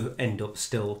do end up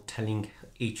still telling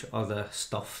each other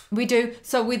stuff. We do.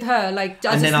 So with her, like,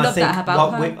 I just love that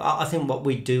about her. I think what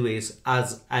we do is,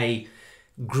 as a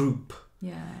group,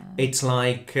 it's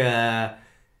like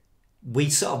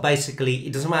we sort of basically,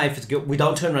 it doesn't matter if it's good, we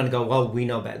don't turn around and go, well, we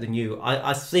know better than you.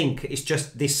 I think it's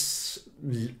just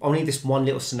only this one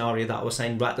little scenario that I was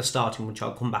saying right at the starting, which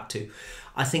I'll come back to.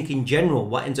 I think in general,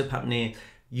 what ends up happening,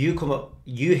 you come up,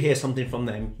 you hear something from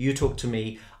them, you talk to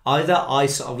me, either I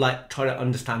sort of like try to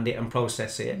understand it and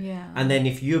process it, and then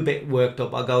if you're a bit worked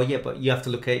up, I go, yeah, but you have to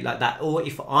look at it like that. Or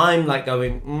if I'm like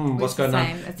going, what's going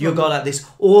on, you'll go like this.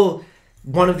 Or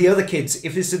one of the other kids,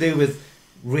 if it's to do with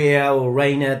Ria or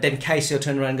Raina, then Casey will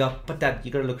turn around and go, but Dad, you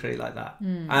got to look at it like that.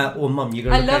 Or Mum, you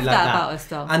got to look at it like that. I love that about us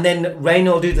though. And then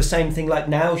Raina will do the same thing like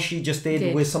now she just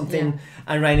did with something,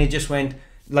 and Raina just went,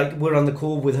 like, we're on the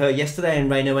call with her yesterday, and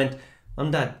Raina went,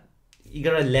 Dad, you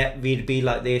gotta let Reed be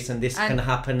like this, and this can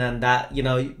happen, and that, you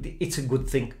know, it's a good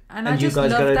thing, and you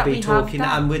guys gotta be talking,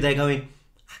 and we're there going,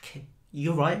 okay,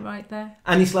 you're right there,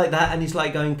 and it's like that, and it's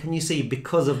like going, can you see,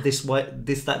 because of this, what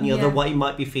this, that, and the other, what you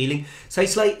might be feeling. So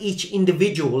it's like each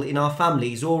individual in our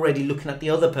family is already looking at the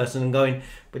other person and going,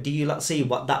 but do you like see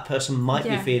what that person might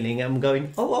be feeling? And I'm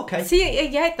going, oh, okay.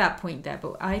 See, at that point there,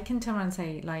 but I can turn around and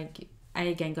say, like,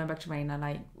 again, going back to Raina,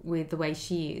 like, with the way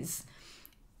she is,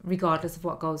 regardless of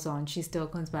what goes on, she still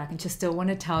comes back and she still want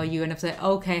to tell you. And if say,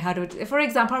 okay, how do it, for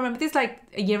example, I remember this like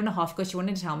a year and a half ago, she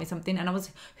wanted to tell me something, and I was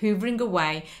hoovering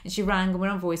away, and she rang, and we're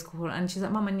on voice call, and she's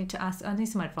like, Mum, I need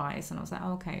some advice. And I was like,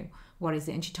 okay, what is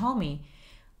it? And she told me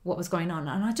what was going on,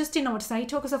 and I just didn't know what to say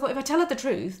to her, because I thought, if I tell her the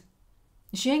truth,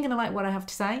 she ain't gonna like what I have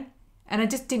to say, and I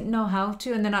just didn't know how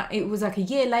to. And then it was like a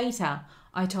year later,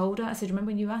 I told her, I said, remember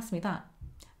when you asked me that?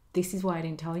 This is why I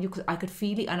didn't tell you, because I could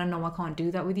feel it, and I know I can't do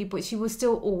that with you. But she will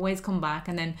still always come back.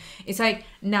 And then it's like,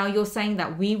 now you're saying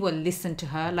that we will listen to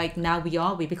her. Like, now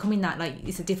we're becoming that, like,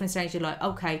 it's a different stage. You're like,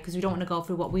 okay, because we don't want to go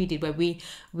through what we did,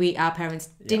 where our parents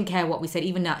didn't care what we said.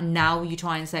 Even now you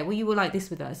try and say, well, you were like this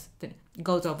with us. Then it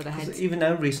goes over the head. Even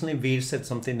now, recently, Veer said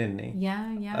something, didn't he?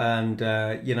 Yeah.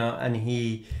 And, you know, and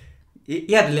he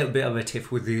had a little bit of a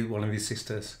tiff with one of his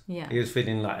sisters. Yeah. He was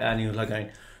feeling like, and he was like going,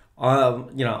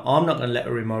 you know, I'm not going to let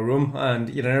her in my room, and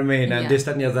you know what I mean, and this,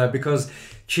 that, and the other, because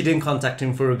she didn't contact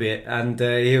him for a bit, and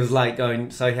he was like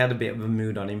going, so he had a bit of a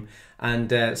mood on him,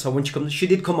 and so when she comes, she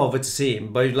did come over to see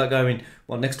him, but he was like going,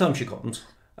 well, next time she comes,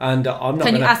 and I'm not.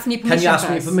 Can you ask me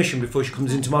permission before she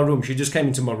comes into my room? She just came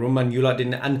into my room, and you like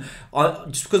didn't, and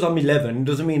just because I'm 11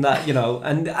 doesn't mean that, you know,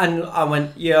 and I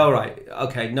went, yeah, all right,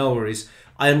 okay, no worries,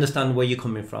 I understand where you're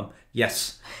coming from.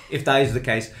 Yes, if that is the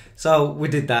case, so we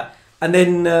did that. And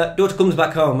then daughter comes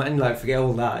back home and like forget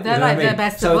all that. They're you know like what I mean? their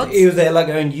best So buds. he was there like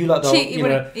going, you like don't, you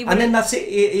know. He and then that's it.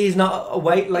 He's not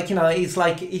awake. Like, you know, it's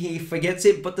like he forgets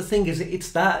it. But the thing is,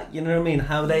 it's that, you know what I mean?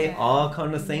 How they are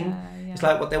kind of thing. Yeah. It's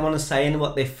like what they want to say and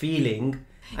what they're feeling.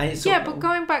 And it's but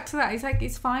going back to that, it's like,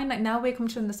 it's fine. Like, now we're coming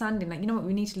to understanding. Like, you know what,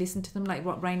 we need to listen to them. Like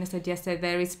what Raina said yesterday,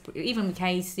 there is, even with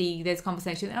Casey, there's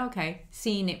conversation. Okay,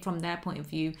 seeing it from their point of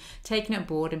view, taking it on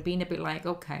board and being a bit like,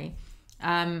 okay.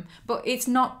 But it's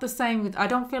not the same with, I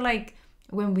don't feel like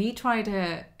when we try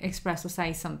to express or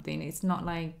say something, it's not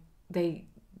like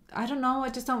I don't know, I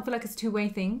just don't feel like it's a two-way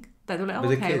thing, that they're like,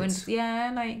 oh, okay,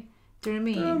 like, do you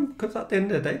know what I mean? Because at the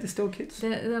end of the day, they're still kids.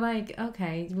 They're like,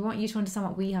 okay, we want you to understand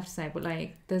what we have to say, but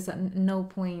like, there's no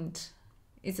point.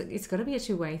 It's got to be a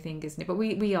two-way thing, isn't it? But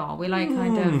we're like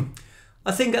kind of.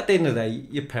 I think at the end of the day,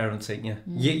 your parents, ain't you?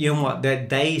 You know what?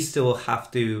 They still have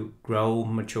to grow,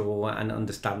 mature, and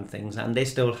understand things, and they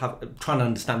still have trying to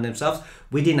understand themselves.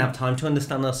 We didn't have time to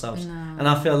understand ourselves, and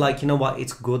I feel like, you know what?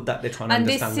 It's good that they're trying to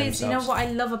understand themselves. And this is, you know, what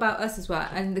I love about us as well.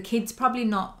 And the kids probably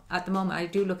not at the moment. I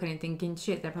do look at it thinking,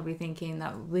 shit. They're probably thinking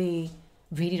that we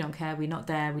really don't care. We're not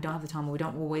there. We don't have the time. Or we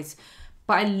don't always.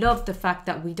 But I love the fact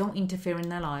that we don't interfere in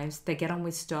their lives. They get on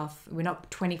with stuff. We're not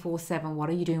 24/7. What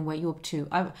are you doing? What are you up to?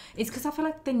 It's because I feel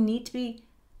like they need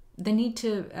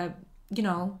to, you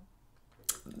know,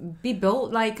 be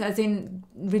built, like, as in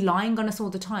relying on us all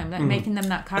the time, like making them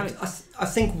that character. I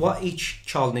think what each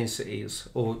child needs is,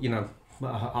 or, you know,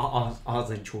 our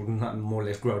children are more or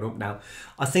less grown up now.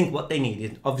 I think what they need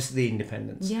is obviously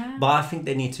independence. Yeah. But I think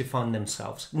they need to find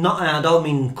themselves. Not, I don't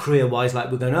mean career wise,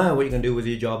 like we're going, oh, what are you going to do with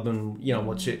your job, and you know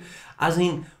what's it. As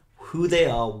in who they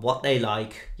are, what they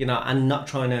like, you know, and not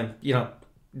trying to, you know,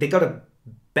 they got to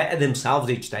better themselves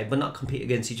each day, but not compete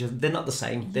against each other. They're not the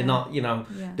same. They're not,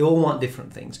 they all want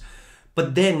different things.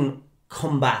 But then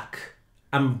come back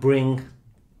and bring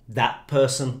that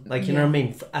person, like, you know what I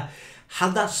mean?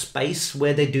 Have that space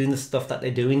where they're doing the stuff that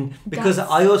they're doing. Because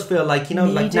I always feel like,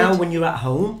 like now when you're at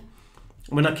home,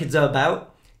 when our kids are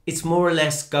about, it's more or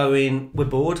less going, we're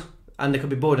bored. And they could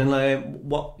be bored and like,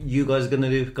 what you guys are going to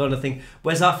do kind of thing.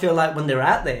 Whereas I feel like when they're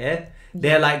out there,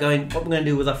 they're like going, what we're going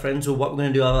to do with our friends or what we're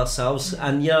going to do with ourselves.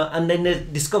 And, and then they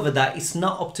discover that it's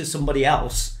not up to somebody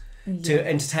else to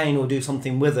entertain or do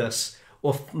something with us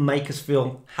or make us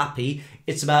feel happy.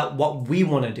 It's about what we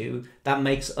want to do that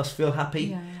makes us feel happy.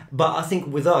 Yeah. But I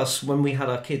think with us, when we had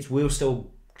our kids, we were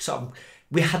still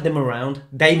we had them around.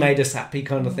 They made us happy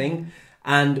kind of thing.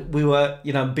 And we were,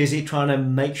 busy trying to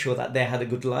make sure that they had a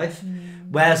good life.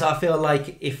 Whereas I feel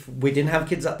like if we didn't have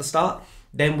kids at the start,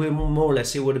 then we more or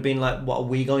less, it would have been like, what are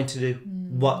we going to do?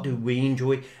 What do we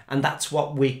enjoy? And that's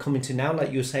what we're coming to now,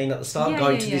 like you were saying at the start,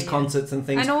 going to these concerts and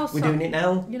things. And also, we're doing it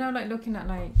now. Like looking at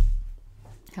like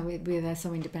how they're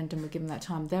so independent, we give them that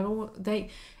time.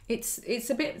 It's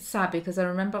a bit sad because I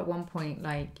remember at one point,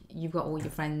 like, you've got all your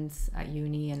friends at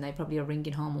uni and they probably are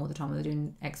ringing home all the time. They're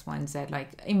doing X, Y, and Z,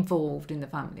 like involved in the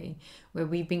family, where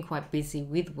we've been quite busy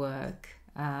with work,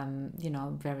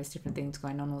 various different things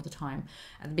going on all the time.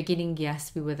 At the beginning,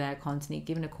 yes, we were there constantly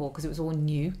giving a call because it was all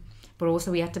new, but also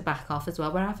we had to back off as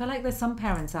well. Where I feel like there's some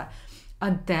parents that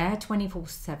are there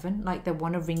 24/7, like they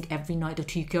want to ring every night or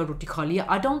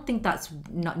I don't think that's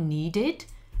not needed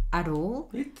at all.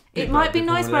 It might be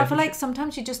nice, but I feel like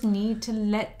sometimes you just need to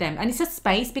let them, and it's a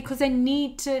space because they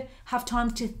need to have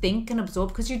time to think and absorb,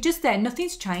 because you're just there,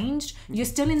 nothing's changed, you're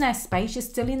still in their space, you're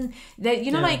still in there,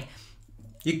 like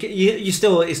you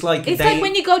still, it's like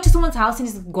when you go to someone's house and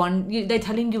it's gone, they're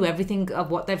telling you everything of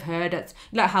what they've heard. It's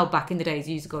like how back in the days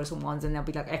you used to go to someone's and they'll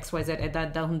be like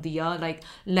XYZ, like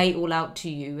lay it all out to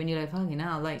you, and you're like,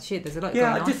 oh, like shit, there's a lot going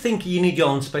on. I just think you need your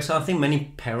own space. I think many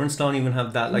parents don't even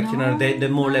have that, like, they're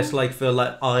more or less like feel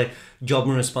like job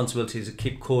and responsibilities to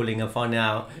keep calling and find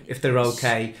out if they're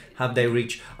okay, have they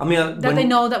reached, they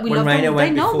know that we love them.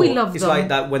 They know we love them. It's like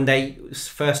that when they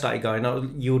first started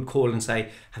going, you would call and say,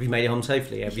 have you made it home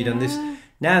safely? Have you done this?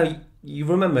 Now, you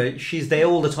remember, she's there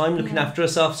all the time looking after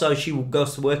herself, so she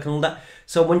goes to work and all that.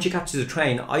 So when she catches a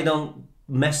train, I don't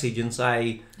message and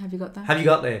say, have you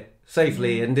got there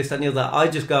safely and this, that and the other. I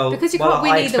just go, because you can't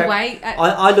win either way.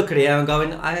 I look at it and I'm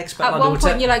going, I expect my daughter. At one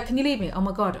point you're like, can you leave me? Oh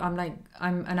my God, I'm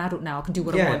an adult now, I can do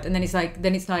what I want. And then it's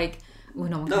like, well,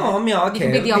 no one cares. I care. You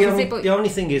can be the opposite, the only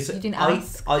thing is, you didn't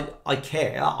ask. I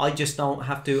care. I just don't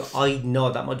have to. I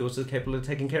know that my daughter's capable of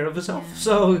taking care of herself,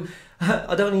 so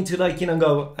I don't need to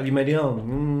go, have you made it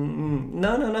home?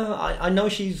 No. I know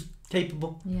she's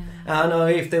capable. Yeah. I know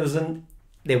if there was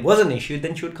an issue,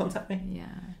 then she would contact me. Yeah.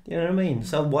 You know what I mean?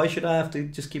 So why should I have to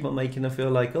just keep on making her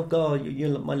feel like, oh God,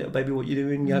 you're my little baby, what you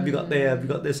doing? Have you got there? Have you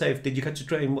got there safe? Did you catch a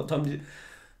train? What time did you...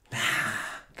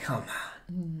 Come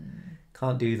on.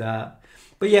 Can't do that.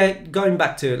 But yeah, going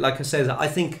back to it, like I said, I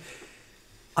think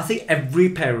every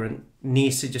parent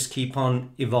needs to just keep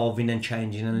on evolving and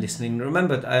changing and listening.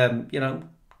 Remember,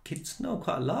 kids know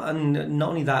quite a lot, and not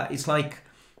only that, it's like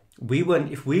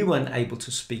if we weren't able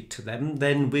to speak to them,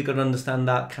 then we're going to understand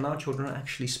that, can our children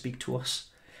actually speak to us?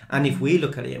 And if we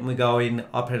look at it and we're going,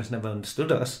 our parents never understood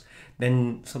us,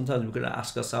 then sometimes we're going to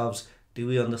ask ourselves, do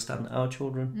we understand our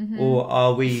children? Or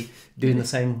are we doing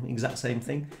the exact same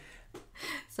thing?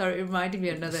 Sorry, it reminded me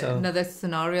of another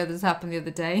scenario that's happened the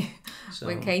other day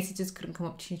when Casey just couldn't come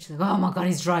up to you. She's like, oh my God,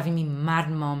 he's driving me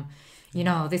mad, Mom.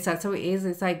 This, that's how it is.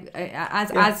 It's like,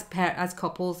 as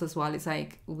couples as well, it's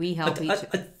like we help each other.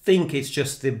 I think it's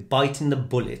just the biting the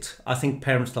bullet. I think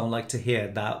parents don't like to hear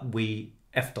that we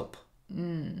effed up.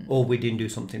 Or we didn't do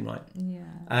something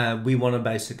right. We want to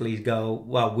basically go,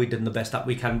 well, we've done the best that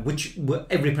we can, which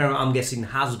every parent, I'm guessing,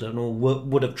 has done or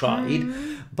would have tried,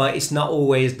 but it's not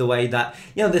always the way that,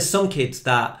 there's some kids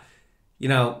that,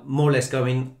 more or less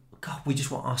going, God, we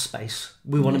just want our space.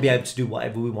 We want to be able to do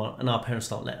whatever we want, and our parents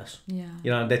don't let us.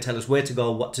 They tell us where to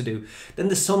go, what to do. Then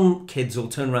there's some kids who'll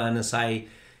turn around and say,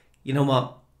 you know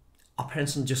what, our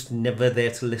parents are just never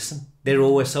there to listen. They're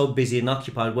always so busy and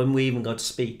occupied. When we even go to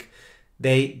speak,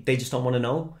 they just don't want to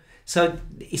know. So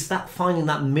it's that finding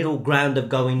that middle ground of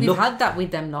going, We've had that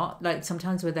with them, not like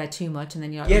sometimes we're there too much and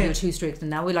then you're like, you're too strict, and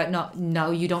now we're like,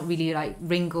 no, you don't really like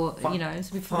ring or, so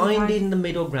finding the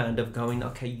middle ground of going,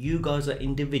 okay, you guys are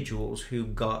individuals who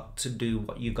got to do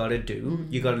what you got to do.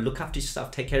 You got to look after yourself,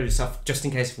 take care of yourself, just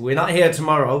in case if we're not here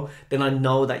tomorrow, then I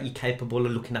know that you're capable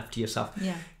of looking after yourself.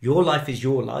 Your life is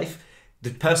your life.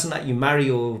 The person that you marry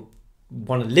or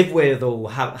want to live with,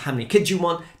 or how many kids you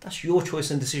want. That's your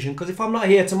choice and decision. Because if I'm not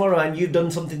here tomorrow and you've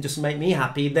done something just to make me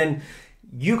happy, then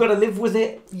you got to live with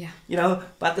it. Yeah. You know.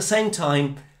 But at the same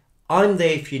time, I'm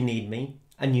there if you need me,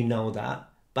 and you know that.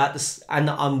 And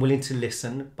I'm willing to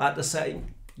listen. But at the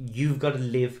same, you've got to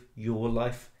live your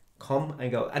life. Come and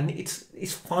go, and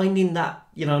it's finding that,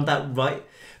 you know, that right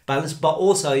balance. But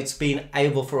also, it's being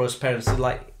able for us parents to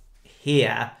like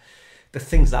hear the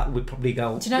things that we probably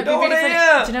go, do you know what would be really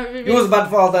funny? Do you know what would be you was a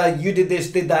bad father, you did this,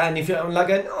 did that, and if you're like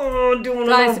going, oh, do you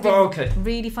want to know? Okay.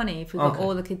 Really funny if we got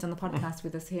all the kids on the podcast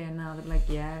with us here now. They're like,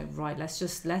 yeah, right. Let's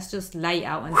just lay it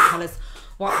out and tell us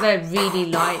what they're really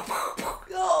like.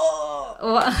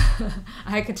 Or,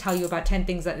 I could tell you about 10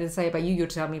 things that they say about you. You'll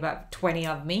tell me about 20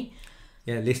 of me.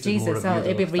 Yeah, list Jesus, more of so you.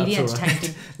 it'd be really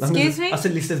entertaining. Excuse me? I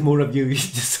said list more of you.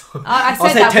 I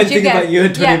said that, 10 things about you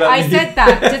and 20 about me. I said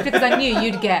that just because I knew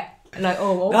you'd get like,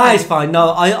 oh, okay. No, it's fine.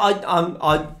 No,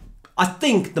 I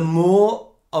think the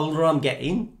more older I'm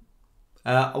getting,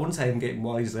 I wouldn't say I'm getting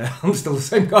wiser. I'm still the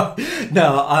same guy.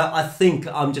 No, I think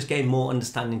I'm just getting more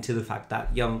understanding to the fact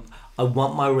that I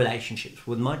want my relationships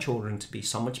with my children to be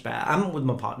so much better. I'm with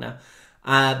my partner,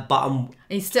 but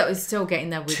he's still getting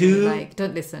there with me. Like,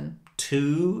 don't listen.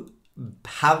 To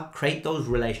create those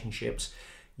relationships,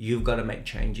 you've got to make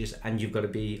changes, and you've got to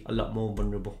be a lot more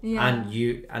vulnerable. Yeah.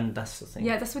 And that's the thing.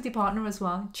 Yeah, that's with your partner as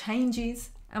well.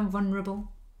 Changes and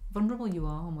vulnerable. Vulnerable you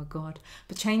are, oh my God.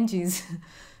 But changes,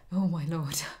 oh my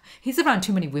Lord. He's around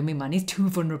too many women, man. He's too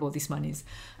vulnerable, this man is.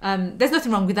 There's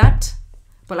nothing wrong with that.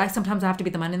 But like sometimes I have to be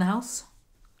the man in the house.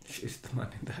 She's the man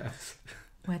in the house.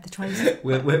 Wear the trousers.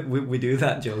 we do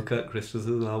that joke at Christmas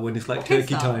as well. When it's like Piss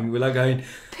turkey off. time, we're like going,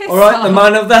 Piss all right, off. the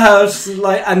man of the house,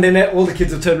 like, and then all the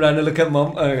kids will turn around and look at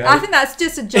mum. Okay. I think that's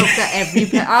just a joke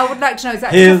that I would like to know, is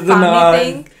that Here's a the family knife.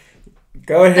 thing?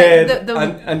 Go ahead,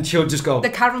 and she'll just go.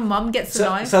 The Karen mum gets the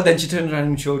knife. So then she turns around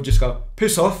and she'll just go,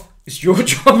 piss off. It's your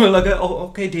job. And like, oh,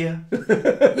 okay, dear.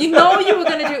 You know you were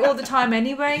going to do it all the time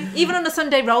anyway. Even on a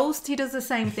Sunday roast, he does the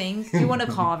same thing. Do you want to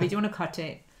carve it? Do you want to cut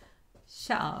it?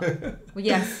 Shut up. Well,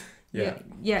 yes.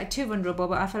 Yeah, too vulnerable.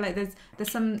 But I feel like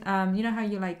there's some, you know how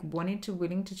you're like willing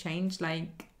to change,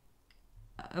 like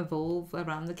evolve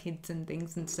around the kids and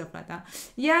things and stuff like that.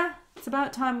 Yeah, it's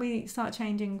about time we start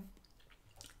changing.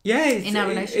 Yeah, in our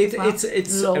relationship,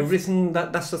 it's everything.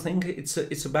 That's the thing.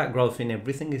 It's about growth in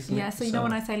everything, isn't it? Yeah. So you know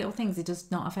when I say little things, it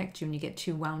does not affect you, and you get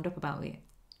too wound up about it.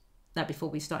 Like before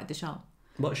we started the show,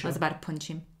 what show? I was about to punch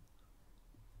him.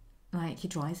 Like, he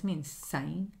drives me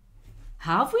insane.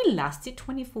 How have we lasted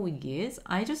 24 years?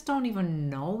 I just don't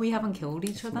even know. We haven't killed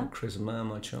each other. My charisma,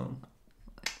 my charm.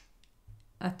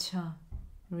 Acha,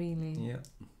 really? Yeah.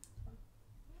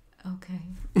 Okay.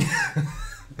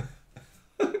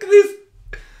 Look at this.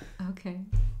 Okay.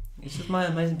 It's just my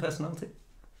amazing personality.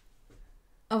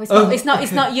 Oh, it's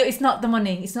not you. It's not the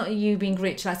money. It's not you being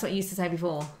rich. That's what you used to say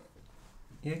before.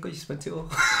 Yeah, because you spent it all.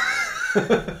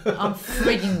 I'm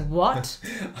frigging what?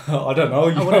 I don't know.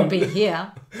 I wouldn't be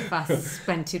here if I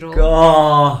spent it all.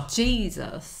 God.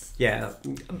 Jesus. Yeah.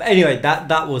 Anyway,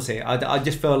 that was it. I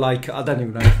just feel like I don't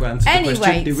even know if we answered the question.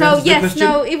 Anyway, so yes,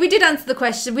 no, we did answer the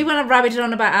question. We want to rabbit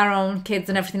on about our own kids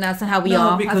and everything else and how we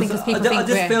are. I think I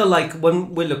just feel like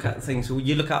when we look at things,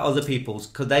 you look at other people's,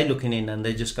 because they're looking in and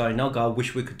they're just going, "Oh God, I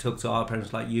wish we could talk to our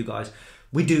parents like you guys."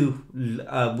 We do.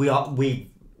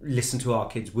 We listen to our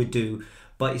kids. We do,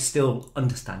 but it's still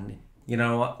understanding. You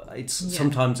know,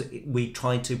 sometimes we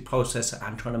try to process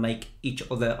and trying to make each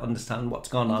other understand what's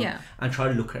going on and try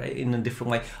to look at it in a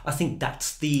different way. I think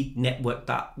that's the network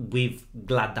that we've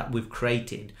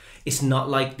created. It's not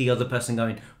like the other person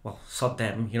going, well, sod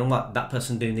them, you know what, that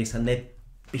person doing this, and they're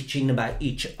bitching about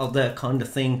each other kind of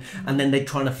thing. And then they're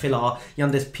trying to fill our,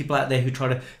 there's people out there who try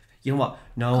to, you know what,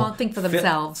 no. Can't think for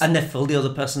themselves. And they fill the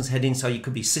other person's head in. So you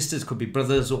could be sisters, could be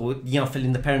brothers, or,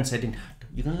 filling the parents' head in.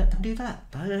 You're going to let them do that?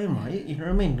 That ain't right, you know what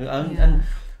I mean? And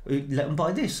let them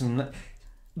buy this. And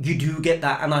you do get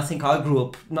that. And I think I grew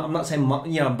up, I'm not saying,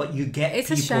 but you get it's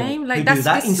people a shame. Like, who that's do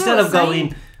that. Instead of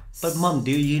going, but mum,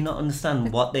 do you not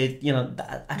understand what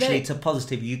actually it's a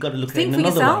positive. You got to look at it in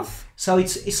another way. So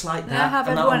it's like that.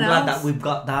 And I'm glad that we've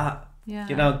got that.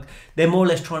 Yeah. They're more or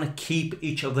less trying to keep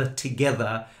each other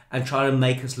together and try to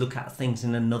make us look at things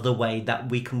in another way that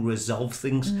we can resolve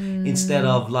things instead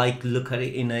of like look at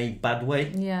it in a bad way.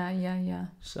 Yeah.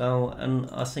 So, and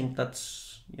I think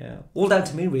that's, all down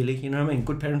to me really, you know what I mean?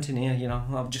 Good parenting here,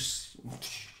 I've just...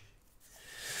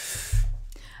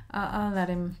 I'll let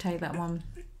him take that one.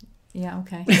 Yeah,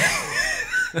 okay.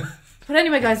 But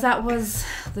anyway, guys, that was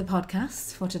the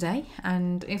podcast for today.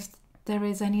 And if there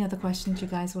is any other questions you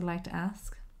guys would like to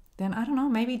ask, then I don't know,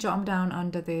 maybe jot them down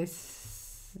under this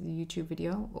YouTube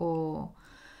video, or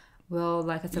we'll,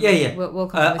 like I said, Yeah. we'll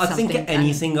come up with I something. think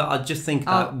anything. I just think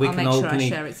that I'll we can make sure I openly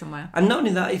share it somewhere. And not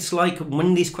only that, it's like one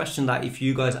of these questions that if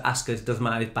you guys ask us, doesn't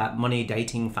matter about money,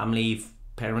 dating, family,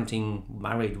 parenting,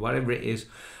 marriage, whatever it is.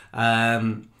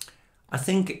 I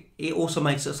think it also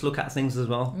makes us look at things as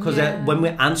well, because when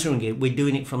we're answering it, we're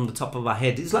doing it from the top of our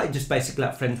head. It's like just basically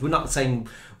like friends. We're not saying,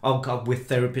 oh God, we're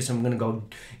therapists and we're going to go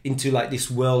into like this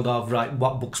world of like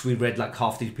what books we read, like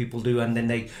half these people do, and then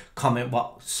they comment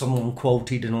what someone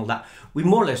quoted and all that. We're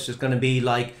more or less just going to be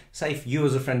like, say if you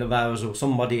as a friend of ours or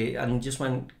somebody and just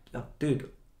went, oh, dude,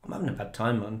 I'm having a bad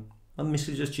time, man. My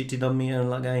missus just cheated on me, and I'm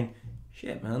like going,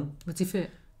 shit, man. Was he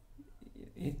fit?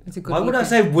 Why would I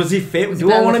say, was he fit?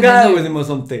 Do I want to go out with him or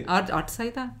something? I'd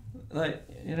say that. Like,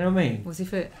 you know what I mean? Was he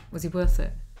fit? Was he worth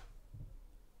it?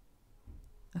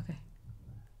 Okay.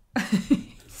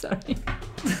 Sorry.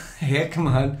 Yeah, come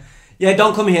on. Yeah,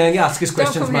 don't come here and ask us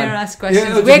questions, Don't come man. here and ask questions.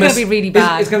 Yeah, We're going to be really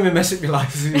bad. It's going to be messing up your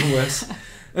life. It's even worse.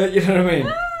 You know what I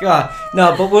mean? God.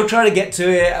 No, but we'll try to get to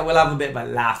it. We'll have a bit of a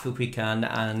laugh if we can.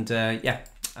 And yeah.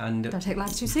 And don't take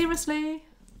life too seriously.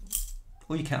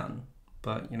 Well, you can.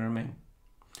 But you know what I mean?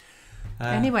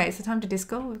 Anyway, it's the time to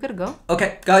disco. We've got to go.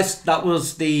 Okay, guys, that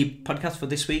was the podcast for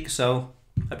this week. So,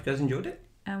 hope you guys enjoyed it.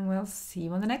 And we'll see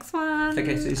you on the next one.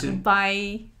 Okay, see you soon.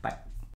 Bye. Bye.